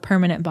you have a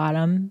permanent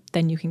bottom,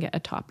 then you can get a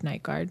top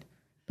night guard.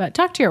 But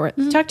talk to your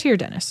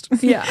dentist.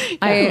 Yeah.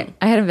 I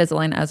had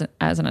Invisalign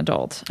as an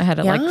adult. I had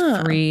it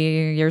like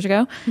 3 years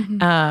ago.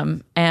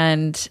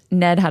 And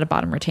Ned had a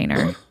bottom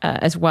retainer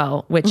as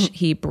well, which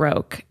he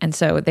broke. And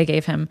so they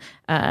gave him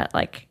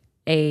like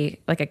a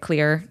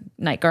clear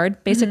night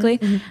guard, basically.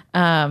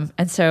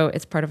 And so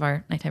it's part of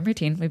our nighttime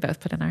routine. We both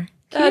put in our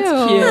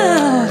That's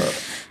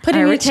cute. Put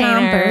in our your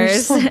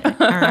retainers.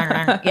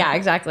 chompers. Yeah,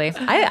 exactly.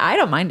 I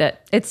don't mind it.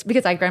 It's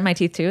because I grind my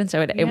teeth too, and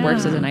so it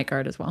works as a night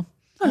guard as well.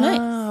 Oh, nice.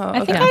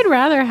 I think I'd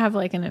rather have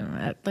like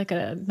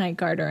a night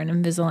guard or an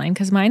Invisalign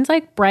because mine's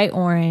like bright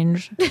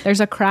orange.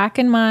 There's a crack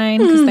in mine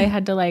because they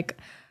had to like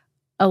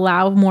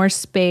allow more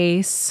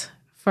space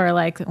for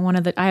like one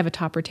of the. I have a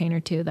top retainer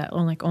too that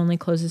only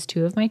closes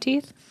 2 of my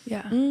teeth.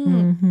 Yeah.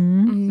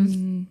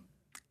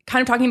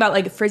 Kind of talking about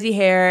like frizzy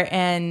hair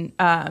and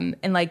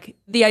like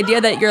the idea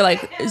that you're like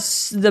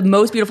the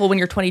most beautiful when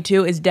you're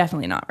 22 is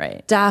definitely not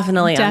right.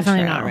 Definitely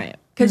Definitely untrue. not right.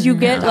 Because you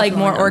get like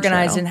more Definitely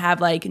organized untrue. and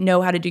have like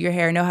know how to do your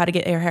hair, know how to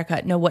get your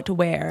haircut, know what to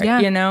wear. Yeah.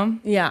 You know?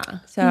 Yeah.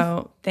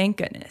 So thank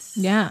goodness.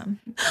 Yeah.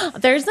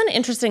 There's an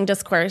interesting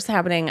discourse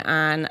happening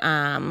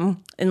on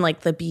in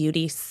like the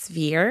beauty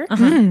sphere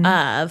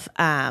of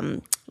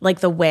like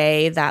the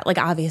way that like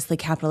obviously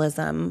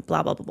capitalism,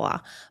 blah, blah, blah, blah.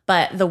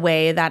 But the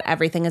way that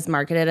everything is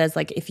marketed as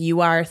like if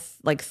you are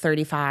like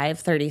 35,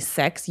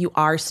 36, you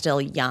are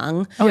still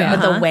young. Oh, yeah.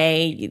 But the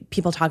way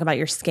people talk about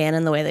your skin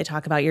and the way they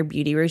talk about your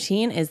beauty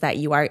routine is that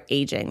you are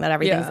aging, that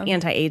everything's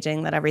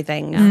anti-aging, that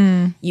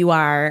everything you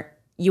are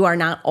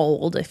not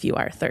old if you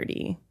are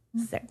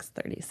 36,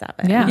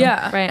 37. Yeah.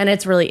 Yeah. Right. And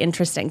it's really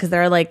interesting because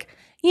there are like,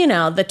 you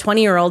know, the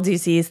 20-year-olds you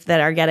see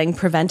that are getting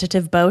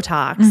preventative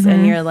Botox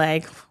and you're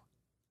like,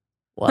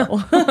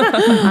 whoa.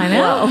 I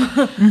know.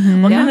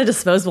 What kind of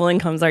disposable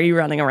incomes are you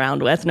running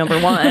around with?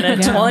 Number one,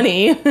 at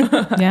 20.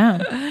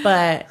 Yeah.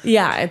 But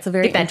yeah, it's a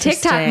very Get that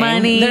TikTok interesting-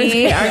 money.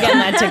 They are getting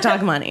that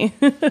TikTok money.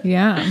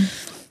 Yeah.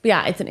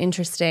 Yeah, it's an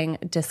interesting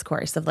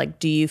discourse of like,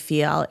 do you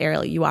feel,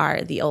 Ariel, you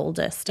are the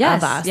oldest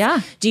Yes, of us? yeah.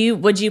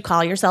 Would you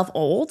call yourself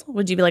old?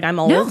 Would you be like, I'm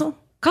old? No.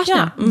 Gosh,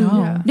 no.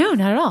 No,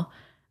 not at all.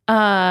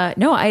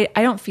 No, I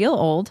don't feel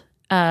old.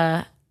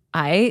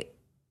 I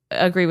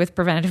agree with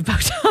preventative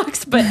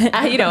Botox, but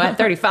at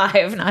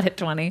 35, not at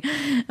 20.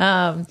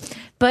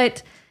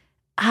 But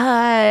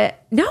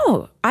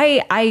no,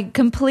 I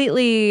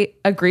completely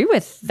agree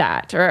with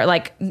that, or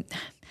like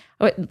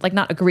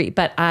not agree,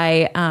 but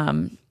I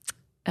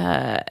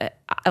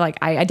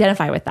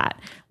identify with that,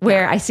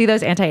 where I see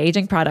those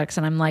anti-aging products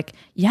and I'm like,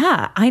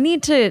 yeah, I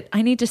need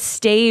to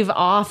stave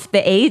off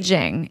the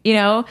aging,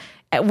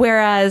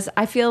 whereas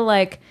I feel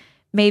like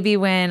maybe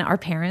when our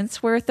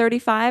parents were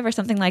 35 or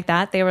something like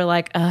that, they were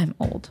like, oh, I'm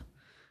old,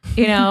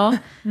 I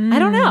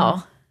don't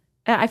know.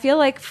 I feel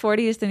like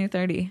 40 is the new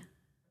 30.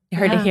 You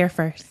heard it here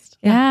first.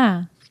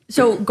 Yeah.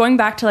 So going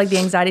back to like the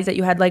anxieties that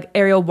you had, like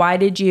Ariel, what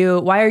would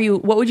you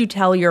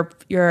tell your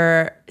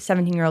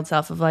 17-year-old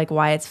self of like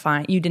why it's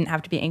fine? You didn't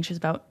have to be anxious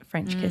about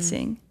French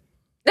kissing.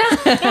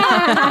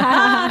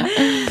 I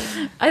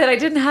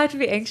didn't have to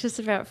be anxious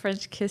about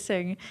French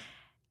kissing.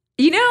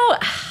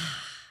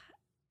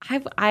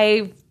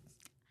 I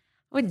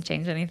wouldn't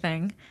change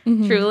anything.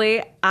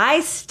 Truly, I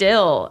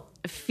still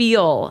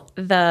feel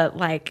the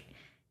like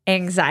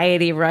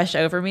anxiety rush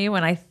over me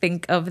when I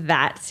think of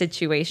that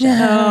situation.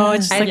 Oh,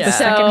 it's just like the So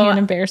secondhand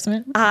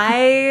embarrassment.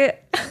 I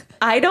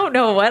don't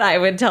know what I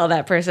would tell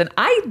that person.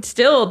 I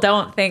still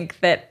don't think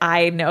that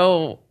I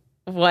know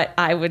what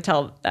I would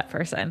tell that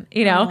person.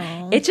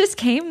 It just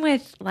came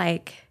with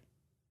like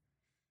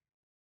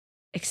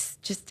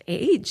just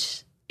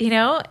age,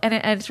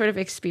 and sort of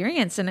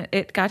experience. And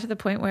it got to the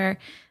point where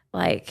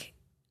like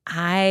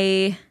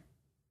I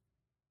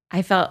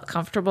felt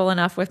comfortable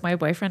enough with my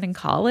boyfriend in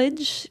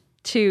college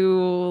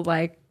to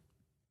like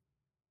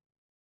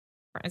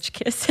French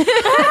kiss.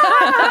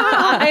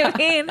 I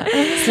mean,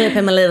 Slip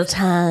him a little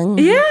tongue.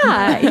 yeah,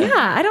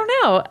 I don't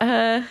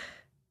know.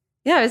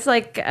 Yeah, it's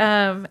like,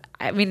 I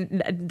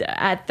mean,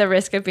 at the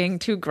risk of being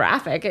too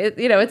graphic,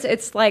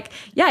 it's like,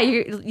 yeah,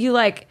 you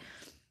like,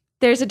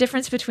 there's a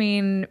difference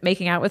between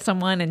making out with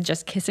someone and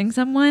just kissing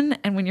someone.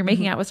 And when you're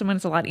making out with someone,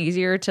 it's a lot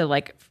easier to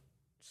like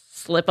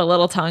slip a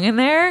little tongue in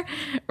there,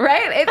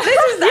 right?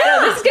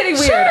 This is getting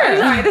weird. I'm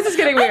sorry, this is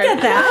getting weird.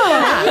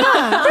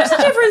 There's a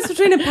difference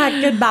between a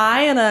peck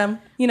goodbye and a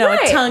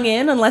Right. a tongue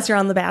in, unless you're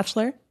on The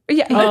Bachelor.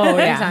 Yeah. Oh,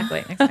 yeah.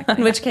 Exactly.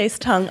 In which case,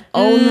 tongue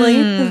only.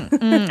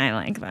 I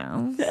like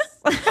those.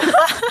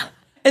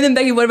 And then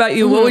Becky, what about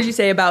you? What would you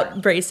say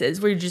about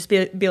braces? Would you just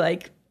be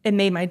like, it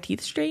made my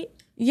teeth straight?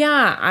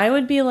 Yeah, I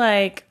would be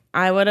like,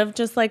 I would have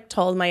just like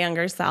told my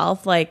younger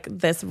self, like,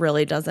 this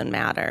really doesn't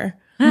matter.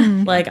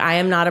 Like, I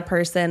am not a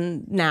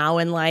person now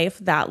in life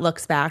that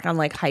looks back on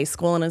like high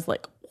school and is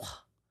like,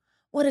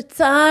 what a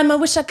time. I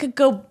wish I could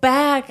go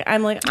back.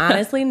 I'm like,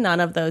 honestly, none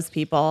of those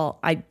people.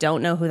 I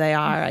don't know who they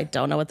are. I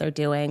don't know what they're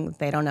doing.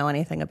 They don't know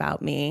anything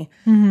about me.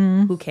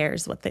 Who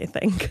cares what they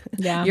think?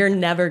 Yeah. You're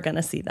never going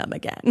to see them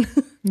again.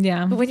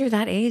 Yeah. But when you're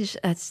that age,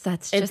 that's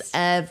just It's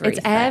everything.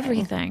 It's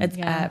everything. It's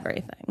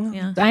everything.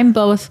 yeah. I'm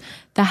both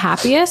the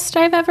happiest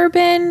I've ever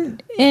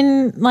been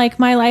in like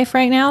my life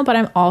right now, but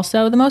I'm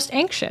also the most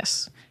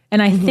anxious.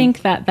 And I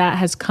think that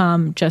has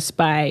come just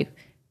by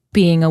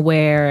being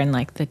aware and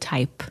like the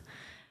type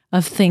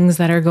of things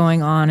that are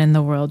going on in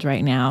the world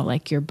right now.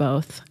 Like you're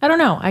both, I don't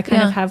know. I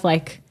kind of have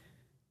like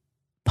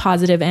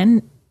positive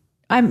and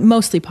I'm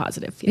mostly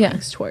positive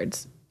feelings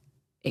towards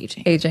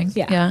aging.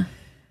 Yeah.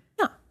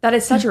 That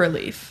is such a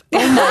relief. Oh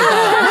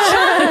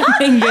my gosh.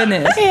 Thank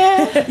goodness.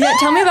 Yeah.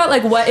 Tell me about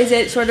like, what is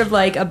it sort of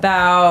like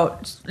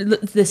about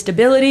the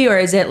stability, or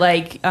is it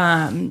like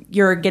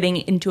you're getting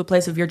into a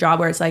place of your job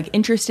where it's like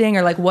interesting,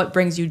 or like what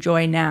brings you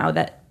joy now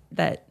that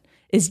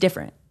is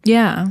different?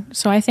 Yeah.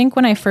 So I think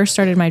when I first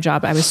started my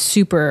job, I was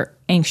super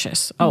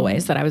anxious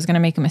always that I was going to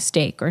make a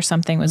mistake or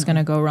something was going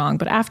to go wrong.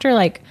 But after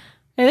like,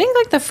 I think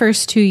like the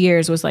first 2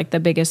 years was like the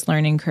biggest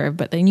learning curve.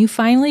 But then you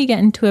finally get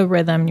into a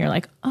rhythm and you're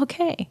like,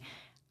 okay,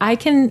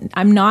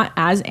 I'm not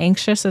as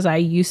anxious as I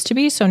used to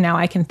be. So now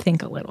I can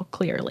think a little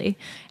clearly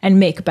and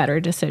make better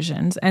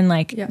decisions and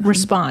like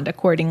respond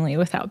accordingly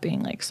without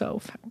being like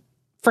so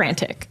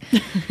frantic.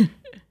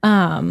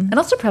 And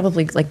also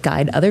probably like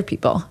guide other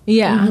people.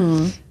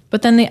 Yeah.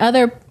 But then the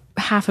other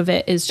half of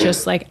it is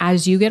just like,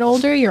 as you get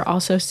older, you're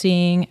also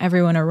seeing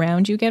everyone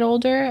around you get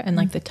older. And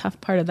like the tough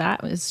part of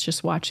that is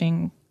just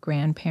watching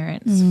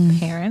grandparents,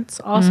 parents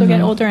also get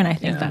older. And I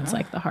think that's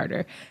like the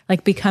harder,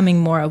 like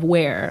becoming more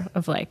aware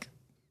of like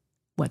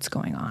what's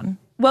going on.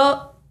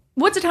 Well,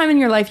 what's a time in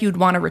your life you'd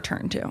want to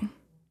return to?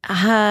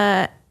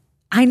 I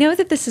know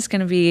that this is going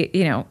to be,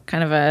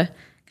 kind of a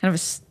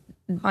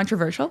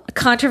Controversial?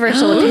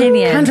 controversial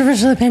opinion.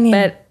 Controversial opinion.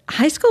 But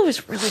high school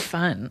was really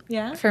fun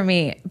for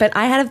me. But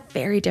I had a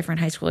very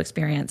different high school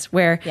experience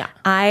where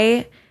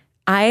I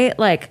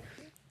like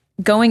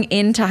going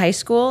into high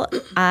school,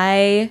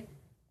 I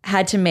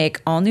had to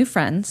make all new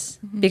friends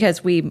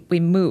because we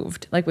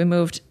moved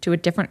to a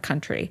different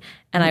country.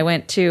 And I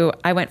went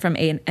from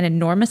an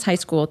enormous high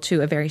school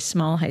to a very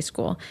small high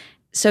school.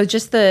 So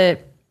just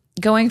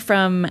going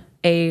from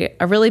a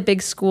really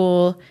big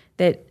school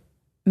that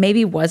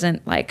maybe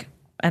wasn't like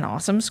an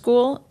awesome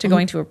school to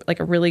going to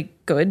a really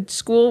good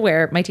school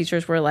where my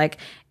teachers were like,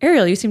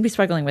 Ariel, you seem to be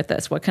struggling with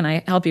this. What can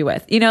I help you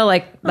with?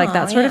 Like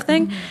that sort of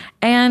thing.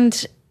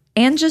 And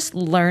just I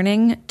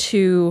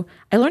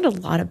learned a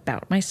lot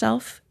about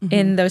myself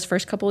in those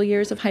first couple of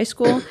years of high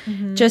school,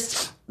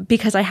 just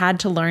because I had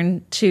to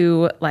learn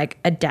to like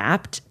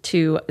adapt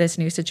to this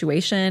new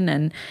situation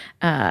and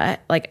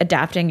like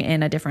adapting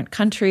in a different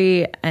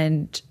country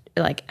and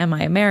like, am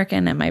I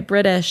American? Am I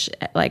British?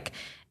 Like,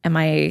 am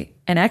I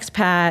an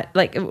expat?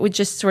 Like, it was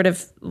just sort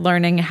of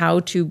learning how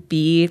to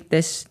be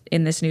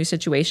in this new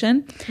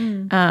situation.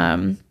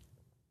 And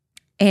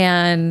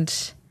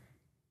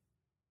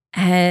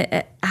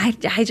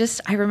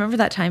I remember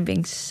that time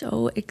being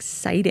so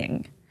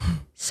exciting,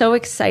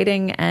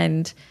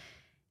 and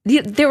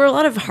there were a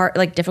lot of hard,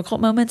 like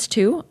difficult moments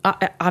too.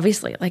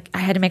 Obviously, like I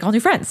had to make all new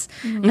friends,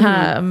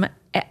 and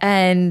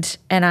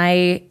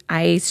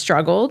I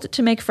struggled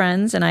to make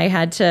friends, and I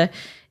had to,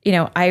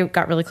 I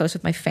got really close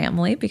with my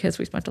family because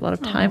we spent a lot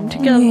of time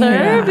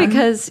together.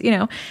 Because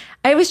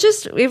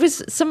it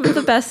was some of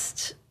the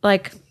best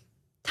like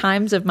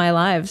times of my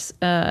lives.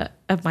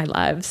 Of my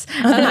lives.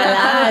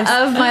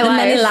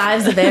 Many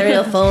lives of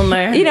Ariel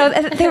Fulmer.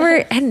 They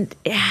were, and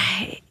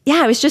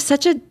it was just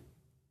such a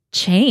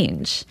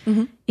change.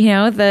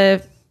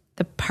 The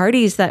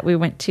parties that we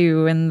went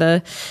to and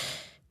the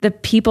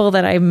people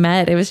that I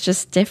met, it was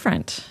just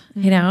different.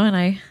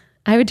 And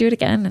I would do it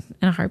again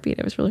in a heartbeat.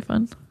 It was really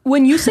fun.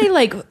 When you say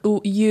like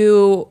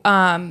you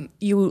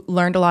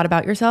learned a lot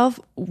about yourself,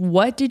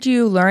 what did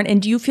you learn?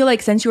 And do you feel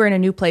like since you were in a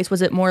new place,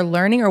 was it more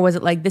learning, or was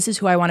it like, this is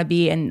who I want to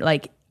be, and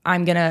like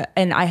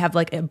and I have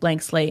like a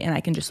blank slate and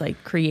I can just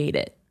like create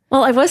it?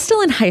 Well, I was still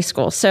in high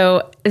school.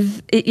 So,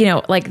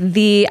 like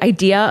the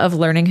idea of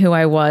learning who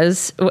I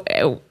was,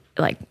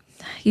 like,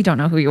 you don't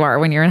know who you are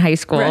when you're in high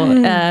school.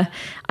 Right.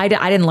 I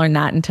didn't learn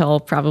that until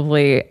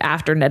probably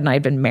after Ned and I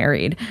had been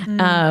married.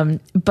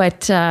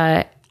 But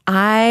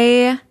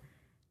I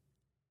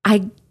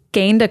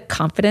gained a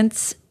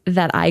confidence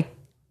that I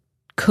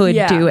could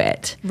do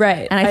it.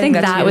 Right. And I think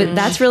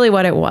that's really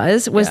what it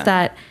was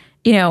that,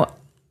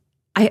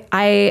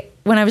 I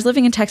when I was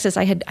living in Texas,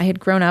 I had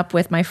grown up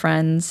with my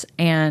friends,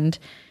 and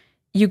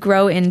you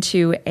grow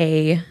into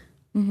a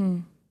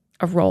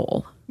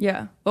role.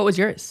 Yeah. What was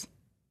yours?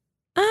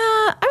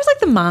 I was like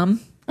the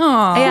mom.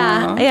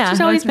 Aw. Yeah.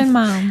 She's always been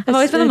mom. I've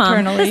always been the mom.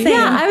 Eternally.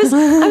 Yeah,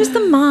 I was the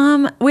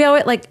mom. We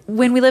always like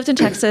when we lived in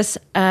Texas.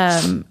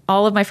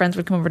 All of my friends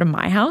would come over to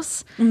my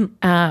house. I'm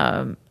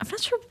not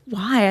sure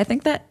why. I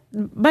think that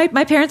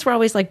my parents were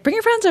always like, bring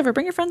your friends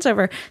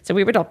over. So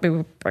we would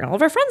bring all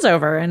of our friends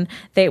over, and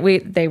they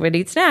would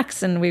eat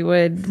snacks, and we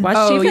would watch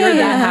TV. You're in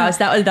that house.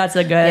 That's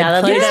a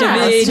good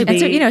place to be.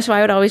 And so, so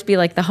I would always be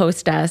like the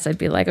hostess. I'd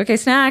be like, okay,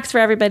 snacks for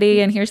everybody,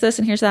 and here's this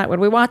and here's that. What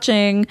are we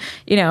watching?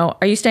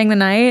 Are you staying the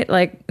night?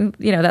 Like,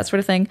 that sort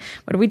of thing.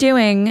 What are we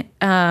doing?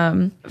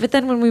 But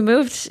then when we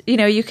moved,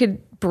 you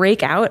could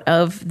break out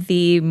of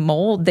the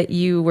mold that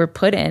you were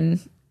put in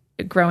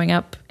growing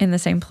up in the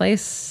same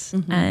place.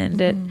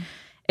 And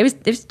it was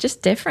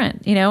just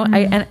different,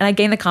 I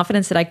gained the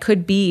confidence that I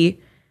could be,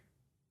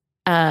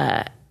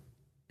 that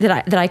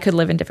I could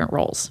live in different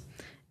roles,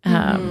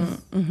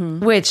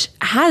 which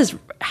has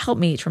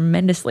helped me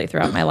tremendously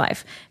throughout my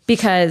life,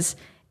 because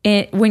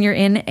when you're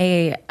in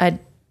a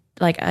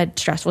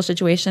stressful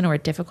situation or a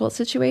difficult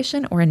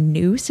situation or a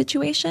new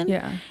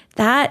situation,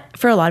 that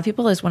for a lot of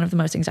people is one of the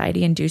most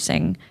anxiety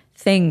inducing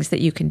things that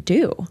you can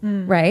do.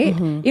 Right.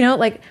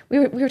 Like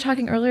we were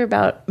talking earlier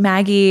about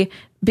Maggie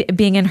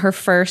being in her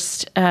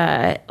first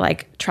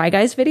Try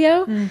Guys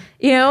video,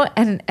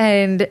 and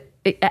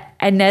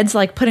Ned's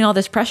like putting all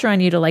this pressure on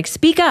you to like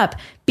speak up,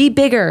 be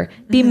bigger,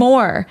 be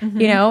more,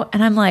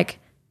 and I'm like,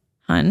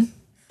 hun,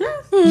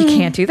 you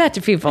can't do that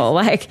to people,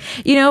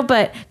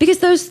 but because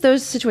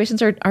those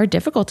situations are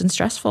difficult and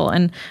stressful,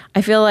 and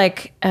I feel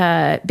like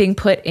being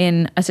put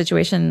in a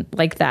situation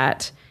like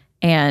that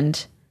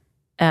and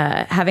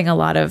having a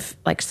lot of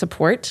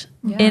support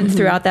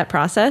throughout that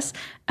process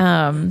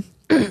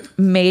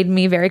made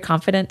me very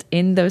confident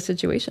in those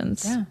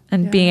situations,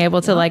 and being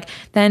able to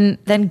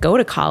then go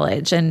to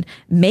college and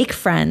make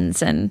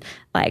friends and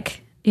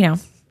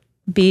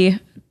be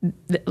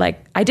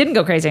I didn't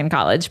go crazy in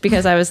college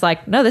because I was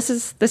like, no, this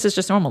is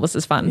just normal. This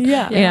is fun.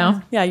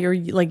 Yeah. You're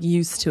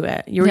used to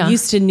it. You're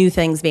used to new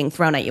things being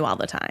thrown at you all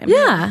the time.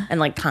 Yeah.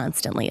 And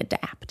constantly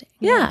adapting.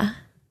 Yeah.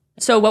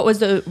 So what was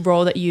the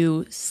role that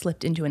you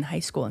slipped into in high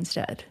school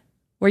instead?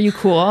 Were you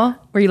cool?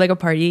 Were you like a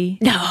party?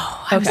 No,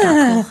 I was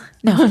not cool.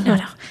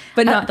 No.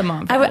 But not the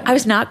mom. I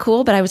was not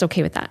cool, but I was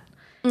okay with that.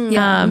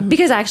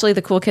 Because actually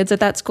the cool kids at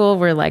that school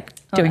were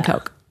doing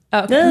coke.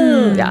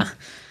 Okay.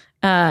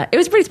 Yeah. It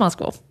was a pretty small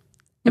school,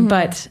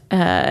 but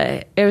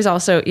it was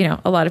also,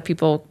 a lot of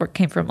people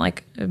came from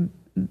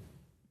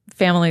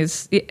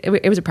families.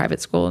 It was a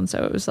private school. And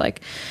so it was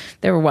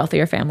there were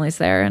wealthier families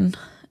there, and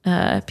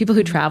people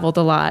who traveled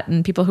a lot,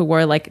 and people who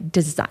wore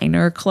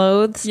designer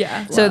clothes.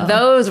 Yeah. So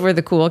those were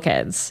the cool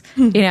kids.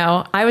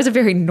 I was a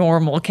very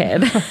normal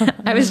kid.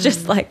 I was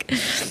just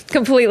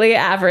completely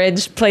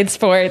average, played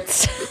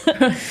sports,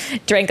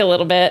 drank a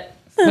little bit,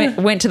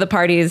 went to the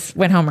parties,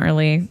 went home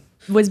early.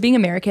 Was being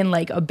American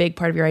a big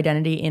part of your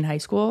identity in high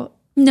school?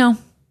 No,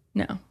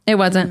 It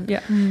wasn't.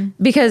 Yeah.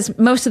 Because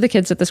most of the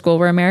kids at the school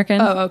were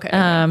American. Oh,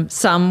 okay.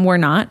 Some were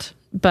not,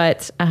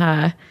 but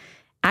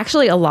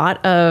actually a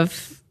lot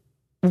of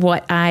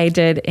what I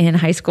did in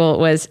high school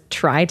was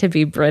try to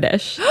be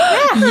British. Yay.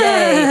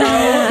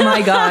 Oh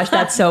my gosh.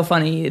 That's so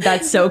funny.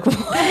 That's so cool.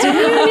 Didn't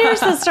you and your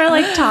sister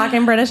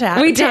talking British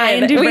accents? We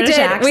did.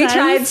 We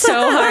tried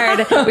so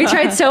hard. We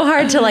tried so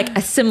hard to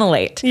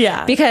assimilate.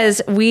 Yeah.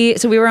 Because we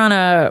were on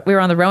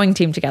the rowing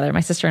team together,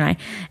 my sister and I.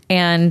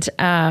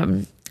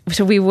 And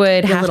so we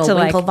would have to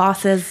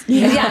Winklevosses.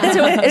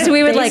 So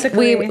we would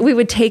we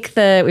would take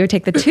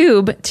the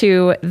tube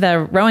to the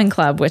rowing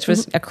club, which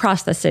was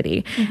across the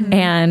city,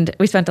 and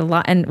we spent a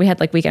lot, and we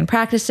had weekend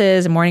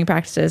practices and morning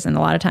practices, and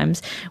a lot of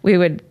times we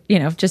would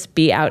just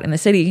be out in the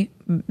city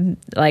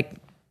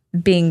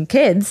being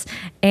kids,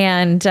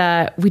 and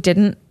we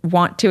didn't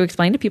want to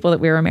explain to people that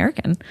we were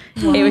American.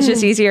 It was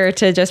just easier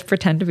to just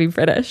pretend to be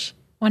British.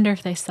 Wonder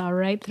if they saw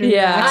right through.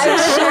 Yeah. I'm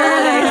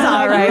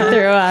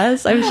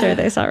sure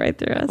they saw right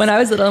through us. When I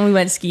was little and we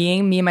went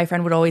skiing, me and my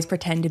friend would always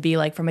pretend to be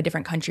from a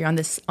different country on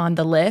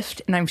the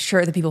lift, and I'm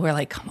sure the people were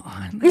like, "Come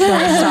on,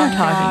 stop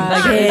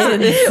talking."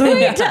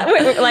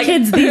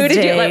 Kids these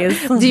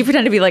days. Do you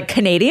pretend to be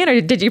Canadian, or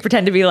did you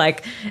pretend to be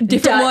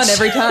different Dutch? one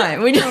every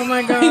time? Oh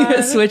my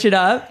god, switch it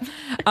up.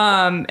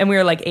 And we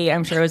were 8.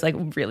 I'm sure it was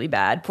really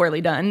bad,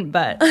 poorly done,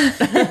 but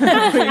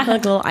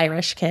little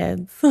Irish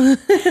kids.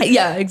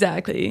 yeah,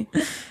 exactly.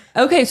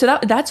 Okay, so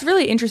that's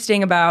really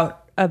interesting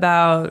about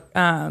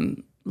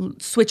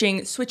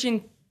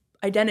switching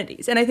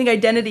identities, and I think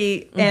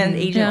identity and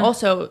aging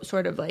also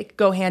sort of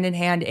go hand in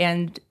hand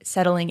and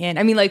settling in.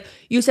 I mean,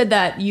 you said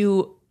that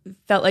you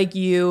felt like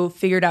you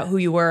figured out who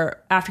you were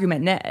after you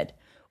met Ned.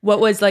 What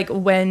was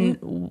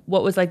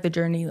what was the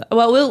journey?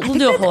 Well, we'll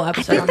do a whole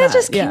episode. I think on that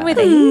just came with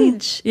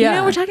age.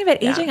 Yeah. We're talking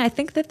about aging. I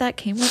think that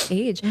came with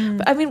age.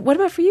 But I mean, what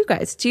about for you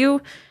guys? Do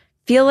you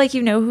feel like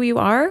you know who you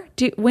are?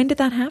 When did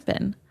that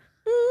happen?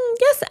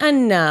 Yes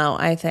and no,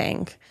 I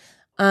think.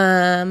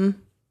 Yeah,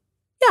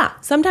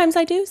 sometimes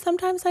I do,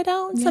 sometimes I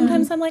don't. Yeah.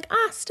 Sometimes I'm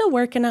still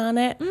working on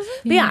it. Mm-hmm.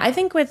 But yeah, I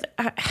think with,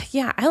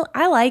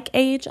 I like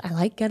age. I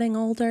like getting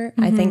older.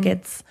 I think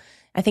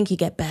I think you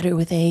get better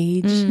with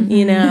age,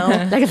 you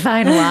know? Like a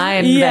fine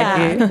wine.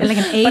 Yeah. Becky. Like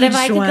an aged But if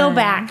I could go one.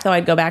 back, though,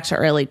 I'd go back to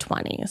early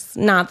 20s.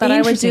 Not that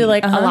I would do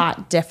like a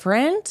lot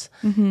different.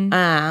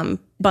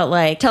 But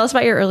like, Tell us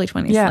about your early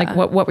 20s. Yeah. Like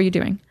what were you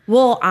doing?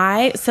 well,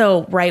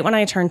 so right when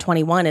I turned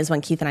 21 is when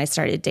Keith and I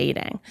started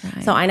dating.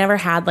 So I never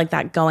had like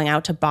that going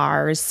out to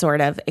bars sort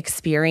of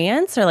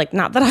experience, or like,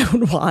 not that I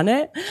would want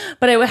it,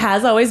 but it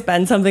has always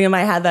been something in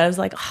my head that I was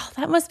like, oh,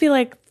 that must be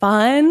like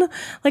fun.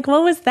 Like,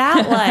 what was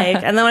that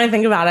like? And then when I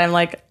think about it, I'm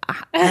like,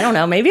 I don't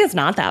know, maybe it's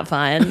not that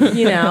fun.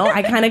 You know,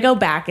 I kind of go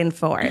back and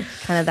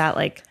forth, kind of that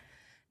like,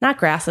 not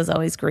grass is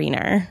always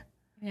greener.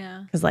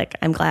 Yeah. Because like,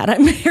 I'm glad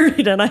I'm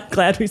married and I'm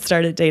glad we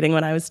started dating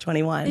when I was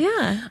 21.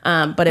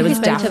 Yeah. But it was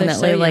met each other so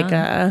definitely like young.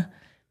 a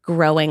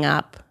growing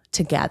up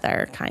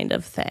together kind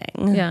of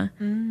thing. Yeah.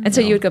 And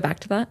so you would go back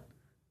to that?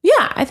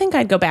 Yeah, I think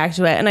I'd go back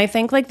to it. And I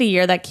think like the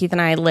year that Keith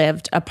and I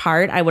lived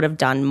apart, I would have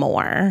done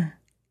more.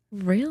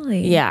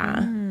 Really?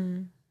 Yeah.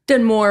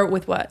 Done more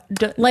with what?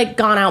 Like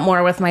gone out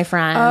more with my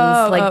friends,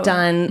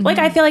 done, like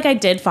I feel like I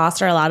did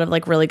foster a lot of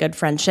like really good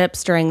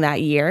friendships during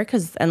that year.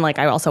 And like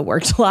I also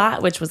worked a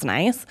lot, which was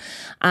nice.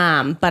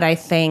 But I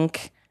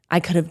think I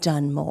could have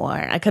done more.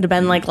 I could have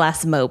been like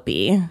less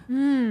mopey,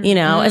 you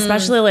know,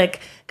 especially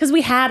like, because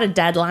we had a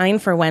deadline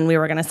for when we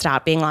were going to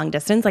stop being long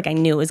distance. Like I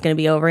knew it was going to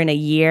be over in a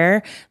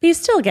year, but you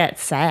still get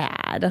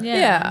sad.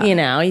 Yeah. You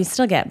know, you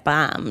still get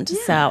bummed.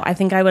 So I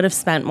think I would have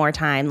spent more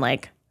time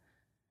like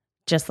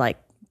just like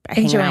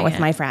hanging Enjoying out with it.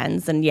 my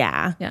friends. And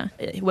yeah,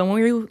 When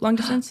were you long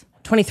distance?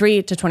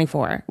 23 to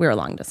 24, we were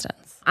long distance.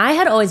 I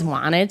had always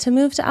wanted to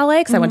move to LA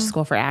because I went to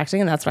school for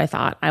acting and that's what I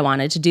thought I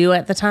wanted to do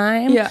at the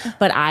time. Yeah.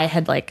 But I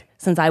had like,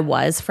 since I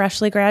was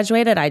freshly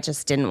graduated, I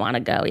just didn't want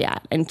to go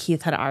yet. And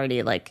Keith had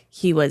already like,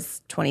 he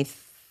was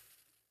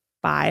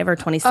 25 or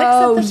 26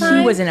 at the time.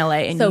 He was in LA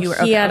and So you were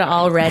he had okay.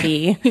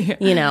 already,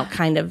 you know,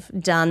 kind of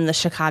done the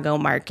Chicago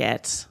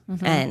market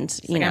and,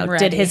 you know, I'm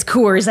did ready. his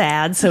Coors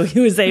ad. So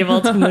he was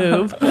able to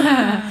move.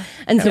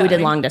 And so we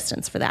did long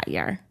distance for that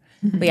year.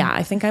 But yeah,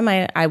 I think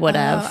I would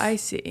have. I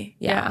see.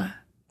 Yeah.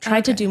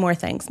 Tried to do more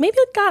things. Maybe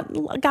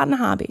gotten a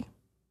hobby.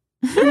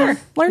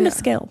 Learned a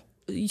skill.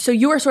 So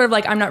you were sort of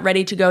like, I'm not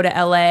ready to go to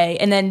LA.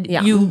 And then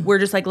you were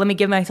just like, let me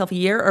give myself a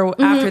year. Or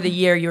after the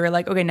year, you were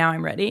like, okay, now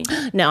I'm ready.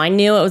 No, I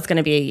knew it was going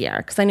to be a year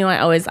because I knew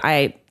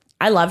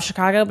I love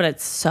Chicago, but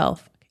it's so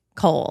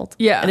cold.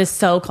 Yeah. It is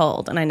so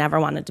cold and I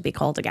never wanted to be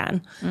cold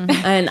again.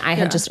 And I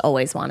had just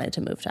always wanted to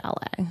move to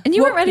LA. And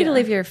you weren't ready to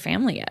leave your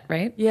family yet,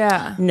 right?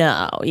 Yeah.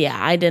 No, yeah,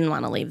 I didn't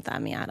want to leave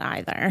them yet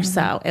either.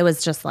 So it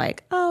was just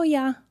like, oh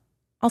yeah,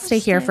 I'll stay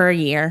here for a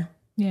year.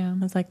 Yeah.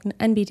 I was like,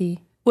 NBD.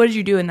 What did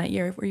you do in that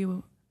year? Were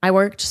you? I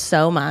worked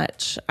so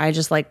much. I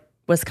just like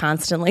was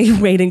constantly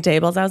waiting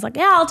tables. I was like,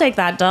 yeah, I'll take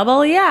that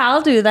double. Yeah,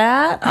 I'll do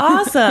that.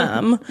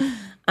 Awesome.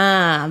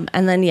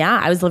 And then, yeah,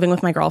 I was living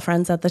with my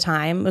girlfriends at the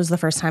time. It was the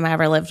first time I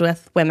ever lived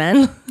with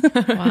women.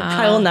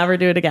 I will never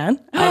do it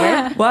again.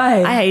 Ever.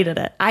 Why? I hated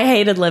it. I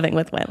hated living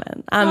with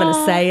women. I'm going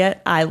to say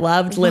it. I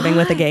loved living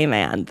with a gay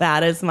man.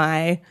 That is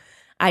my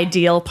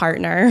ideal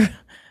partner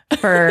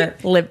for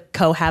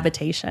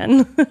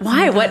cohabitation.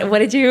 Why? What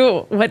did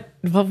you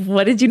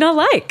not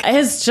like?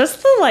 It's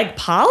just the like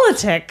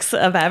politics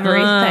of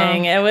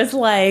everything. It was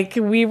like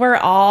we were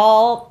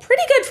all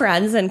pretty good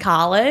friends in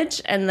college.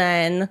 And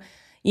then,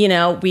 you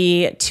know,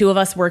 two of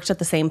us worked at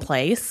the same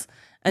place.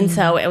 And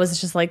so it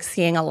was just like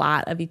seeing a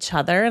lot of each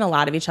other and a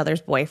lot of each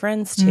other's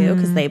boyfriends too,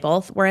 because they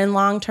both were in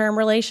long-term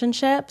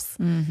relationships.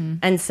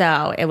 And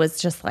so it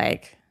was just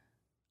like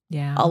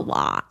a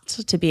lot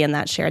to be in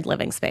that shared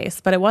living space.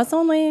 But it was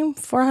only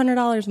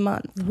 $400 a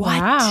month.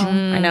 Wow.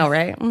 I know,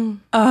 right?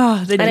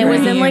 Oh, the And it was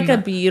in dream. like a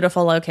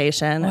beautiful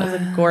location. It was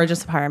a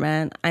gorgeous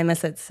apartment. I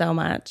miss it so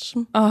much.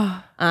 What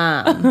But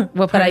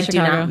part I of do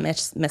Chicago? not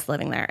miss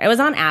living there. It was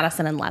on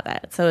Addison and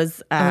Levitt. So it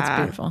was that's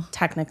beautiful.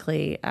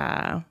 technically,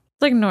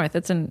 It's like north.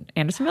 It's in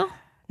Andersonville?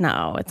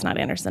 no, it's not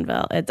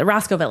Andersonville. It's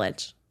Roscoe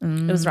Village.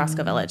 It was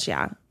Roscoe Village,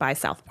 yeah, by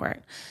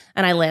Southport.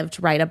 And I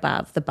lived right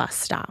above the bus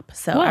stop.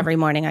 So every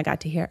morning I got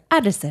to hear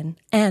Addison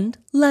and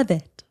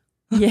Levitt.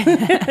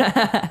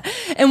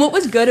 And what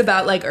was good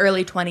about like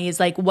early 20s?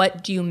 Like,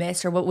 what do you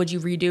miss or what would you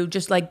redo?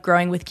 Just like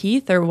growing with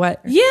Keith or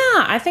what? Yeah,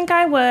 I think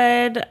I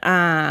would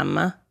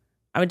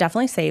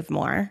definitely save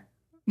more.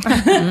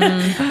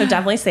 I would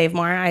definitely save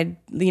more.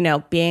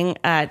 Being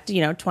at,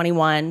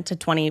 21 to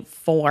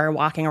 24,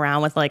 walking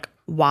around with like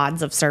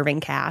wads of serving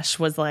cash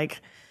was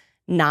like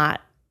not,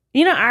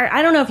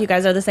 I don't know if you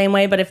guys are the same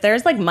way, but if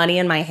there's like money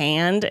in my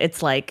hand,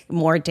 it's like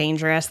more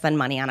dangerous than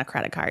money on a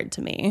credit card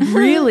to me.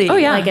 Really? Oh,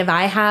 yeah. Like if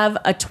I have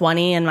a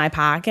 20 in my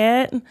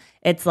pocket,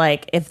 it's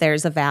like if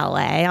there's a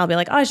valet, I'll be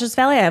like, oh, it's just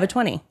valet. I have a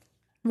 20.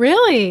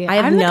 Really? I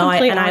have I'm the no complete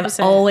idea. And I've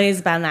opposite.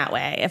 always been that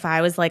way. If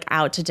I was like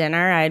out to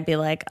dinner, I'd be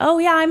like, oh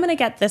yeah, I'm going to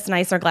get this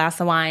nicer glass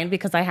of wine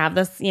because I have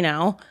this,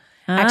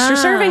 extra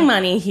serving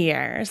money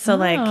here. So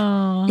like,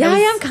 Yeah, I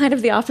am kind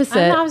of the opposite.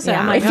 I'm the opposite.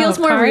 I'm like, it feels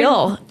oh, more card?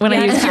 real when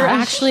I use You're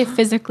cash. actually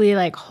physically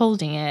like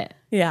holding it.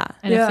 Yeah.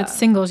 And if it's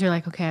singles, you're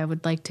like, okay, I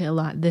would like to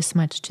allot this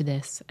much to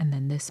this and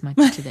then this much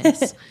to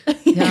this.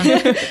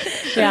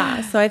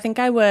 Yeah. So I think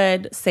I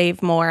would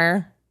save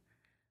more.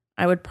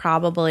 I would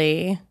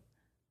probably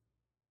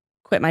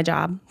quit my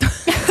job.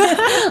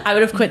 I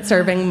would have quit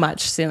serving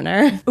much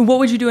sooner. What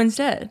would you do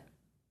instead?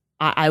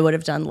 I would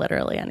have done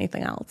literally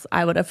anything else.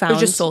 I would have found It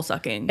was just soul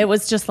sucking. It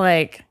was just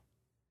like,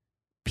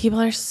 people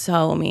are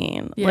so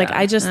mean. Yeah. Like,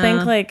 I just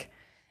think like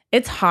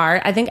it's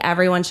hard. I think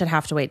everyone should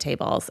have to wait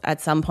tables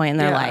at some point in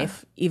their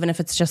life, even if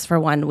it's just for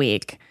 1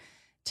 week,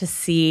 to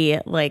see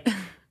like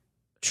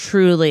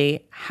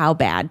truly how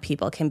bad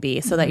people can be,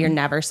 so that you're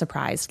never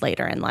surprised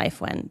later in life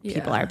when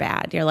people are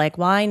bad. You're like,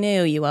 well, I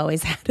knew you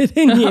always had it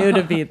in you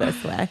to be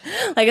this way.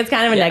 Like, it's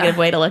kind of a negative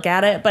way to look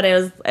at it, but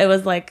it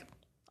was like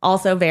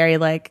also very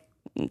like,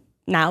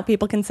 now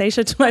people can say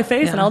shit to my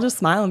face and I'll just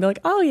smile and be like,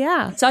 oh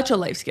yeah. Such a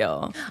life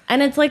skill.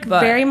 And it's like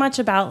very much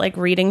about like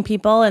reading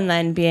people and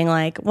then being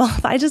like, well,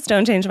 if I just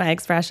don't change my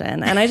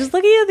expression and I just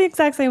look at you the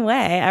exact same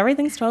way,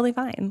 everything's totally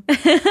fine.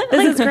 This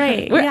is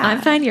great.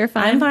 I'm fine, you're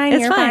fine. I'm fine,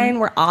 It's you're fine.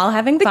 We're all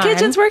having The fun.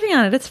 kitchen's working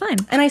on it. It's fine.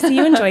 And I see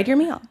you enjoyed your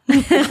meal.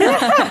 But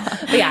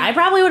yeah, I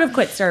probably would have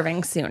quit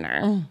serving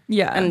sooner.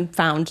 Yeah. And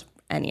found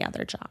any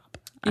other job.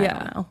 I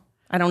don't know.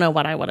 I don't know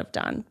what I would have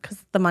done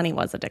because the money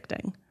was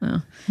addicting.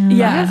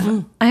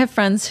 Yeah. I have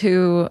friends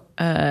who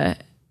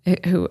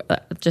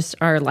just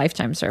are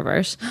lifetime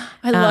servers.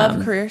 I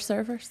love career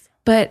servers.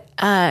 But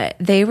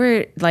they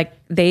were like,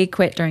 they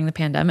quit during the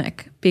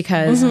pandemic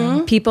because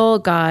people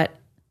got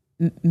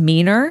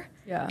meaner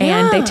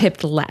and they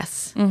tipped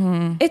less.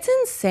 It's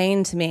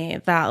insane to me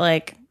that,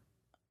 like,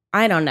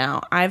 I don't know.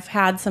 I've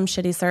had some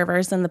shitty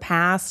servers in the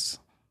past.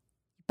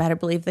 Better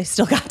believe they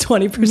still got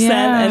 20%.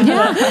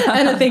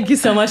 And thank you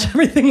so much.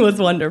 Everything was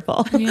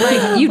wonderful.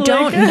 Like, you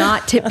don't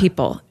not tip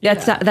people.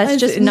 That's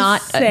just not.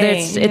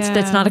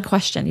 That's not a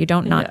question. You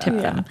don't not tip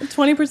them.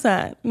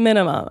 20%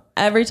 minimum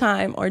every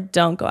time, or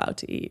don't go out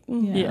to eat.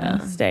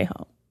 Stay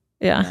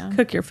home.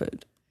 Cook your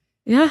food.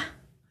 Yeah.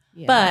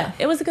 But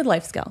it was a good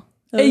life skill.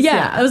 It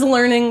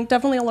was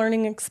definitely a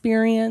learning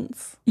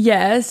experience.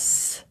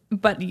 Yes.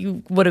 But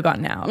you would have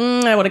gotten out.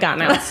 I would have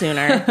gotten out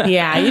sooner.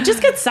 Yeah, you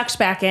just get sucked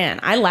back in.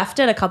 I left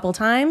it a couple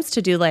times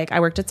to do, like, I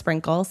worked at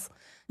Sprinkles.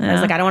 I was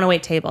like, I don't want to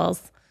wait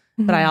tables,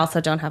 but I also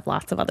don't have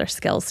lots of other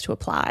skills to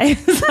apply.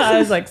 So I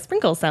was like,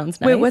 Sprinkles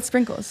sounds nice. Wait, what's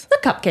Sprinkles? The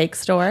cupcake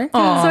store. So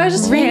I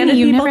just handed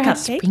you people never had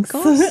cupcakes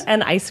Sprinkles?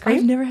 and ice cream.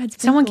 I've never had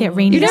Sprinkles. Someone get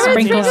Rainy You never had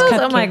Sprinkles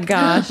Sprinkles? cupcake. Oh my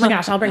gosh. Oh my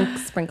gosh, I'll bring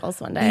Sprinkles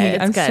one day.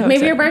 It's I'm good. so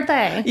Maybe your excited.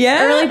 birthday.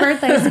 Yeah. Early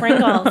birthday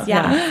Sprinkles.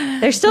 Yeah.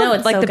 They're still No,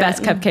 it's like so the good.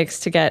 best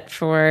cupcakes to get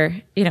for,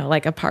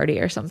 like a party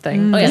or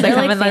something. Oh, yeah, Because they they're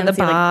come like in like the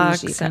fancy, like,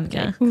 box. bougie And,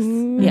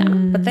 cupcakes.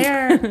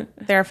 Yeah,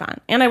 but they're fun.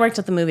 And I worked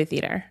at the movie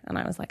theater, and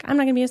I was like, I'm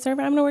not gonna be a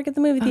server. I'm gonna work at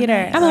the movie theater.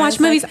 I'm gonna watch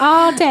movies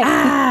all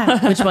day.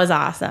 Which was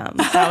awesome.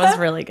 That was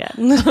really good.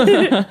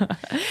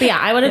 But yeah,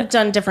 I would have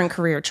done different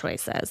career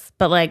choices.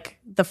 But like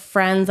the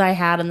friends I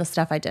had and the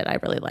stuff I did, I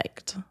really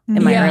liked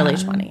in my early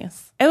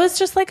 20s. It was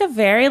just like a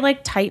very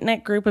like tight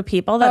knit group of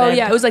people that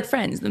it was like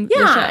Friends. The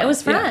yeah, show. it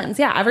was friends.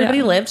 Yeah,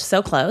 everybody lived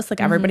so close.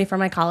 Like everybody from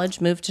my college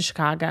moved to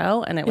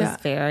Chicago, and it was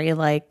very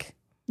like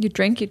you'd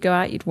drink, you'd go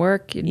out, you'd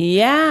work. It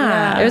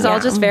yeah. was all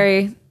just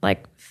very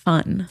like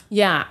fun.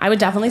 Yeah, I would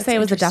definitely say it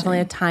was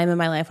definitely a time in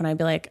my life when I'd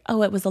be like,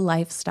 oh, it was a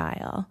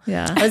lifestyle.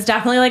 Yeah. It was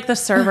definitely like the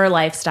server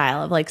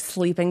lifestyle of like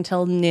sleeping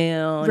till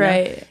noon,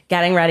 Right.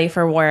 getting ready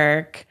for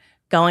work,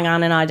 going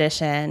on an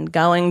audition,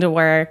 going to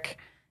work,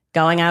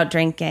 going out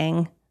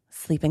drinking,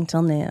 sleeping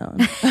till noon,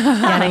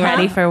 getting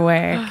ready for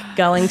work,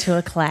 going to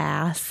a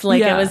class.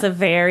 Like it was a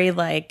very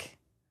like,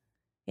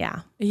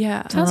 yeah.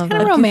 Yeah. Sounds kind A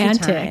of goofy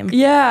romantic. time.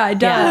 Yeah,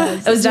 it Yeah,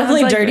 does. it was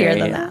definitely Sounds like dirtier great.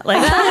 than that.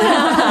 Like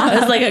it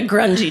was like a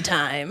grungy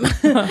time.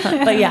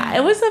 But yeah,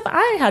 it was.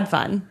 I had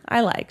fun.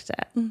 I liked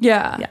it.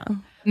 Yeah. Yeah.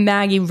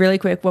 Maggie, really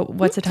quick,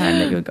 what's a time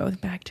that you would go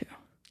back to?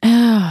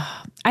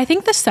 I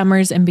think the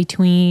summers in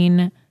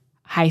between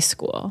high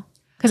school.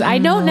 Because I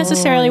don't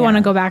necessarily want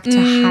to go back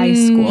to high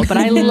school, but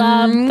I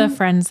love the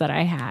friends that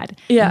I had.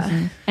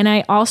 Yeah. And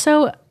I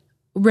also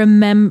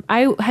remember,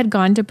 I had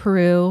gone to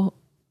Peru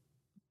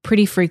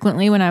pretty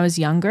frequently when I was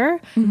younger,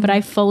 but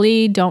I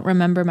fully don't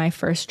remember my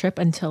first trip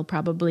until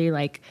probably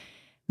like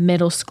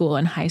middle school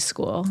and high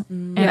school.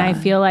 And I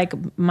feel like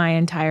my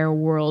entire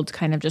world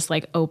kind of just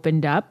like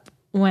opened up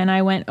when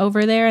I went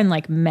over there and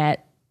like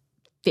met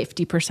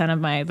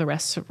 50% of the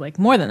rest of like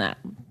more than that,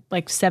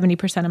 like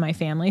 70% of my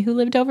family who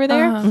lived over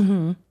there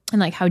and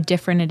like how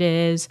different it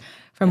is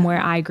from where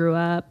I grew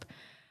up.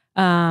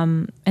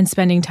 And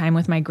spending time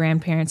with my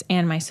grandparents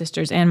and my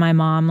sisters and my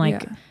mom,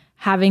 like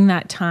having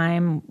that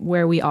time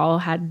where we all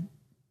had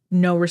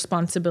no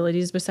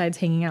responsibilities besides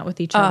hanging out with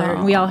each other.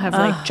 And we all have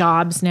like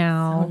jobs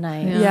now. So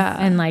nice. Yeah.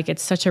 And like,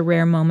 it's such a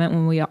rare moment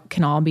when we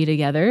can all be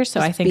together. So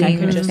I think I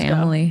could with just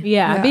family. go.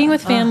 Yeah. Being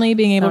with family,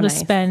 being able to nice.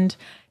 spend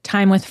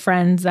time with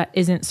friends that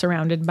isn't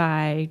surrounded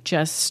by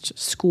just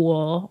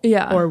school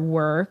or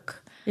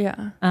work.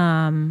 Yeah.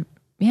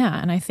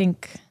 Yeah. And I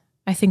think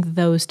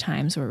those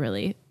times were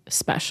really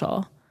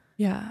special.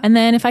 Yeah. And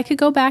then if I could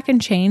go back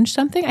and change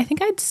something, I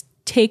think I'd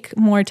take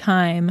more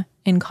time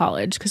in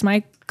college because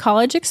my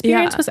college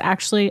experience was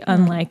actually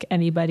unlike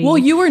anybody. Well,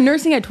 you were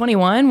nursing at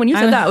 21. When you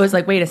said that, I was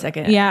like, wait a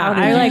second. Yeah,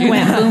 I like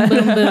went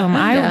boom, boom, boom.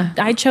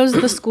 I chose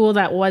the school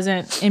that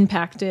wasn't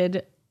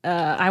impacted.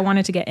 I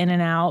wanted to get in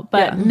and out,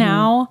 but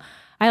now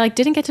I like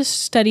didn't get to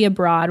study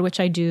abroad, which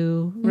I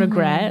do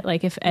regret.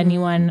 Like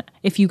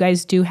if you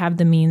guys do have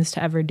the means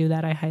to ever do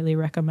that, I highly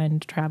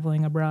recommend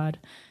traveling abroad.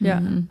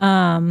 Yeah.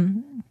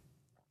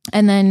 And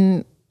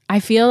then I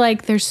feel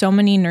like there's so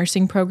many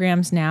nursing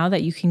programs now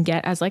that you can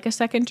get as like a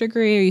second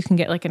degree, or you can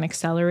get like an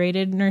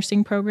accelerated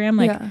nursing program.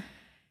 Like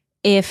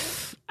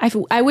if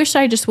I wish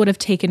I just would have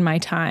taken my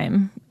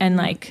time and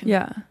like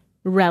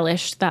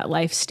relished that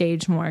life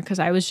stage more, because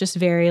I was just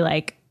very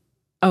like,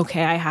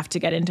 okay, I have to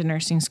get into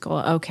nursing school.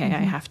 Okay, I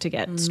have to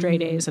get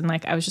straight A's. And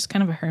like, I was just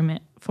kind of a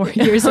hermit 4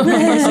 years of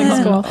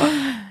nursing school.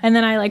 And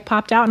then I like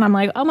popped out and I'm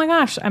like, oh my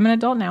gosh, I'm an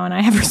adult now and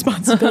I have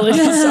responsibilities.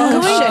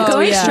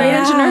 Going straight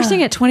into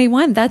nursing at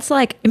 21, that's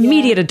like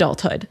immediate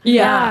adulthood.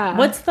 Yeah.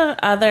 What's the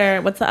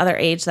other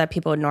age that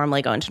people would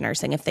normally go into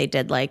nursing if they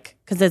did like,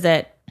 because is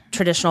it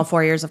traditional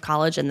 4 years of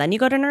college and then you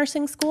go to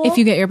nursing school? If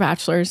you get your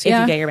bachelor's. If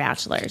you get your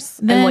bachelor's.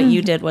 And what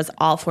you did was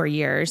all 4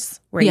 years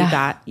where you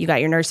got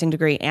your nursing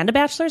degree and a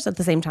bachelor's at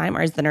the same time,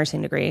 or is the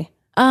nursing degree?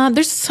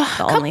 There's a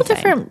couple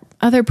different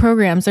other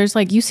programs. There's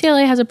like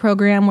UCLA has a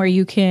program where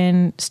you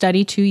can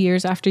study 2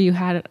 years after you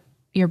had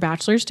your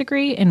bachelor's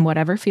degree in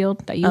whatever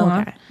field that you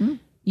want.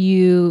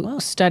 You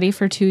study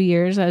for 2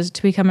 years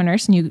to become a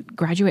nurse, and you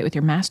graduate with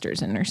your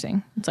master's in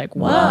nursing. It's like,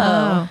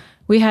 whoa.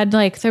 We had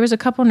there was a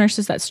couple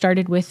nurses that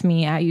started with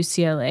me at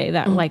UCLA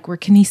that like were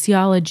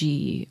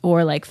kinesiology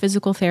or like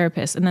physical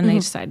therapists, and then they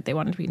decided they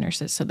wanted to be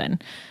nurses. So then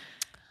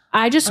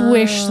I just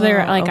wish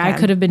I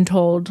could have been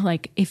told,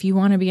 like, if you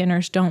want to be a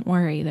nurse, don't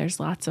worry.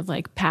 There's lots of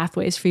like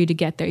pathways for you to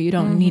get there. You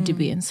don't need to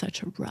be in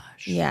such a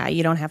rush. Yeah,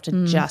 you don't have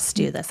to just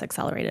do this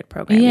accelerated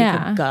program.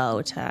 You could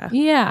go to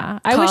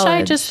I wish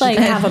I just like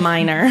have a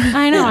minor.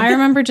 I know. I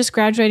remember just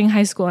graduating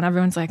high school and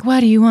everyone's like, what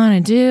do you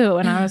want to do?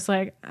 And I was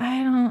like,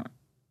 I don't know.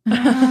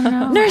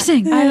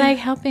 Nursing. I like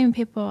helping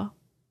people.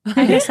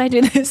 I guess I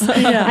do this.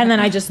 And then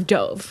I just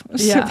dove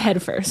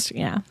head first.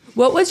 Yeah.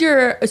 What was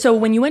so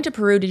when you went to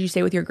Peru, did you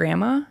stay with your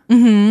grandma?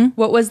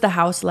 What was the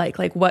house like?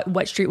 Like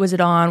what street was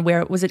it on?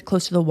 Where was it,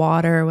 close to the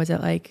water? Was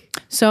it like?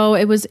 So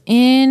it was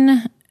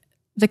in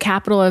the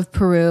capital of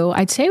Peru.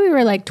 I'd say we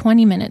were like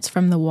 20 minutes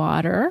from the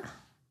water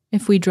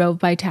if we drove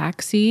by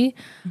taxi.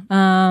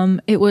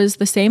 It was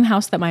the same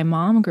house that my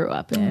mom grew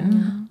up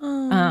in.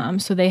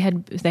 So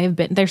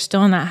they're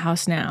still in that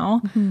house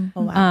now.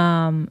 Oh,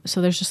 wow.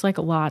 So there's just like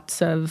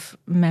lots of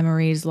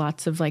memories,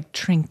 lots of like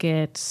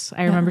trinkets.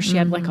 I remember she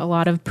had like a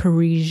lot of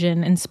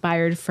Parisian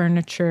inspired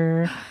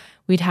furniture.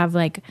 We'd have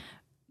like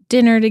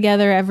dinner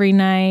together every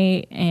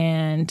night,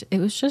 and it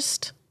was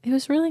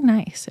really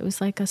nice. It was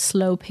like a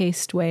slow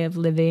paced way of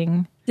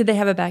living. Did they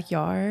have a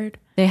backyard?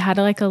 They had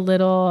like a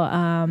little,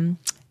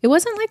 it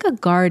wasn't like a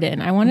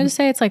garden. I wanted to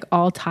say it's like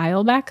all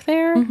tile back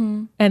there,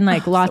 and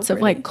like lots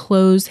of like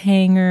clothes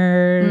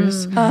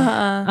hangers.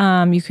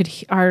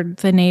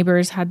 The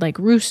neighbors had like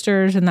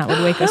roosters, and that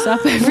would wake us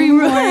up every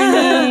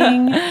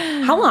morning.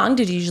 How long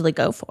did you usually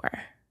go for?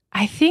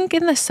 I think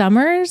in the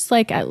summers,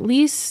 like at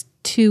least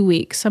 2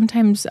 weeks,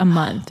 sometimes a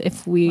month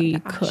if we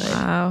could.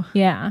 Wow.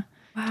 Yeah.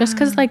 Wow. Just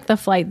because like the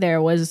flight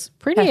there was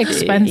pretty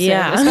expensive,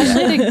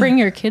 especially to bring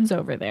your kids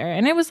over there.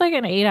 And it was like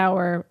an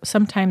 8-hour,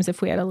 sometimes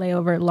if we had a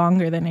layover,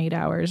 longer than 8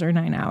 hours or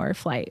 9-hour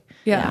flight.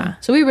 Yeah.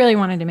 So we really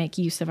wanted to make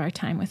use of our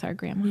time with our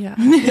grandma.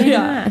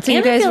 Yeah. So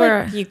you guys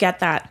were, like you get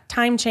that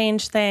time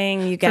change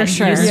thing, you get used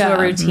to a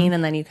routine,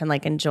 and then you can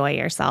like enjoy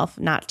yourself,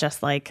 not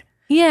just like,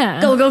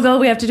 go.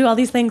 We have to do all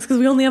these things because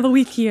we only have a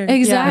week here.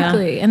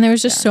 Exactly. And there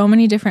was just so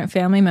many different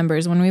family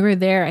members. When we were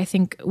there, I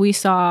think we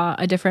saw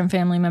a different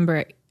family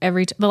member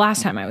the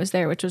last time I was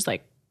there, which was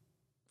like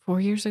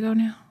 4 years ago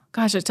now.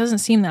 Gosh, it doesn't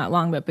seem that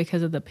long, but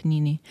because of the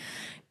panini,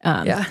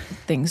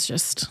 things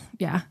just,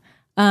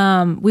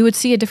 we would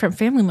see a different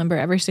family member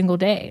every single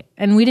day.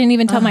 And we didn't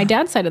even tell my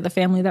dad's side of the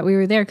family that we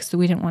were there because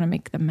we didn't want to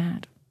make them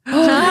mad.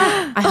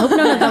 I hope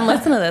none of them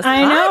listen to this.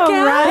 I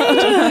know,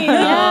 right?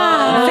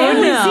 Yeah.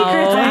 Family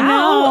secrets.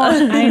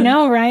 I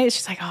know, right?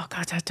 She's like, oh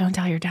God, don't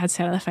tell your dad's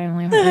side of the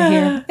family we're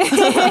here.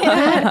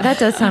 that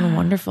does sound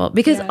wonderful.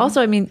 Because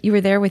also, I mean, you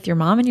were there with your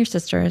mom and your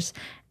sisters,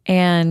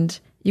 and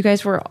you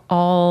guys were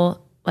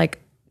all like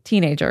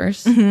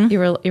teenagers. You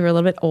were a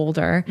little bit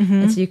older,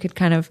 and so you could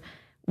kind of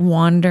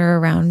wander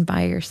around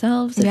by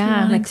yourselves if you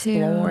wanted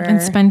to.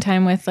 And spend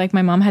time with, like,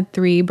 my mom had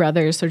 3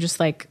 brothers, so just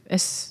like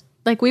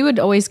we would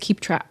always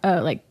keep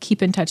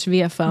in touch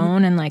via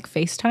phone and like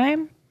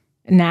FaceTime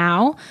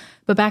now.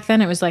 But back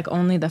then it was like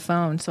only the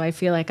phone. So I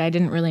feel like I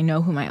didn't really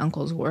know who my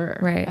uncles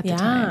were at the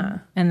time.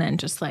 And then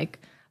just like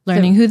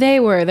learning who they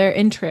were, their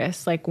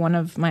interests. Like one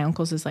of my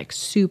uncles is like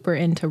super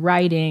into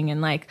writing and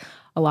like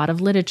a lot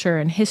of literature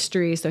and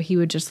history. So he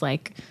would just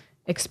like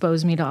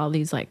expose me to all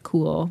these like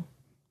cool,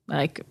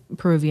 like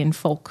Peruvian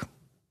folk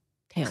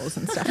tales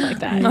and stuff like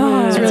that.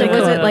 Was It's really was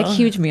cool. it like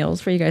huge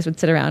meals where you guys would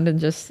sit around and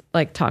just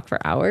like talk for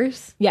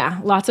hours? Yeah,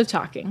 lots of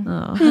talking.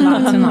 Oh.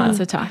 Lots and lots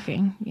of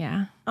talking.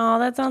 Yeah. Oh,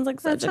 that sounds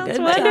like such a good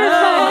time. wonderful.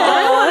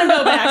 I want to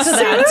go back to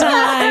that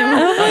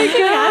time. Oh my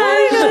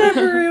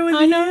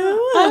God. I know.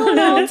 I don't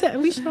know.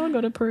 We should all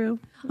go to Peru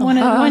one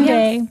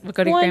day. We'll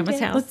go to your grandma's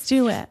house. Let's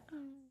do it.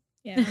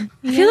 Yeah.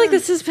 I feel like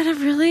this has been a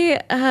really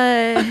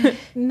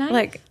Nice.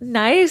 like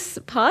nice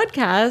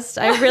podcast.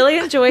 I really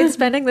enjoyed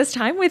spending this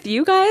time with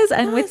you guys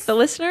and with the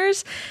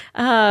listeners,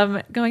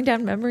 going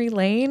down memory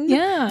lane.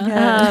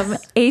 Yeah.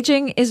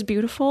 Aging is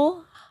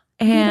beautiful.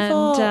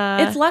 Beautiful.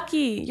 And It's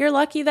lucky. You're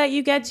lucky that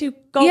you get to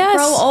go Yes.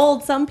 grow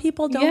old. Some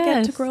people don't get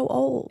Yes. to grow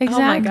old.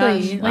 Exactly.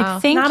 gosh. Like, Wow.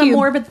 thank Not you. a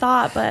morbid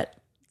thought, but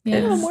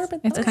Yes. kind of a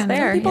morbid It's thought. kind of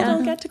fair, Some people yeah.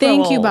 don't get to grow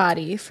Thank you, old.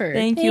 body, for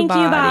Thank you,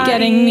 body.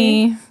 getting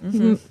me,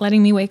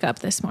 letting me wake up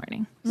this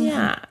morning.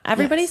 Yeah.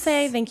 Everybody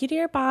say thank you to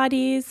your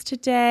bodies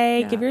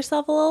today. Give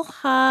yourself a little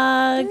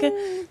hug.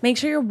 Make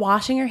sure you're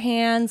washing your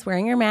hands,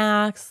 wearing your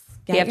masks.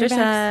 Get After your sex.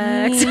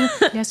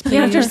 vaccine. Yes, Get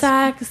after please.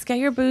 sex. Get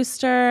your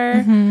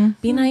booster.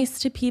 Be nice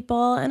to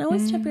people. And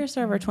always tip your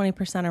server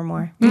 20% or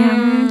more.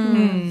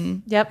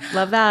 Yep,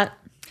 love that.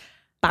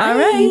 All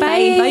right.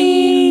 Bye.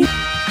 Bye.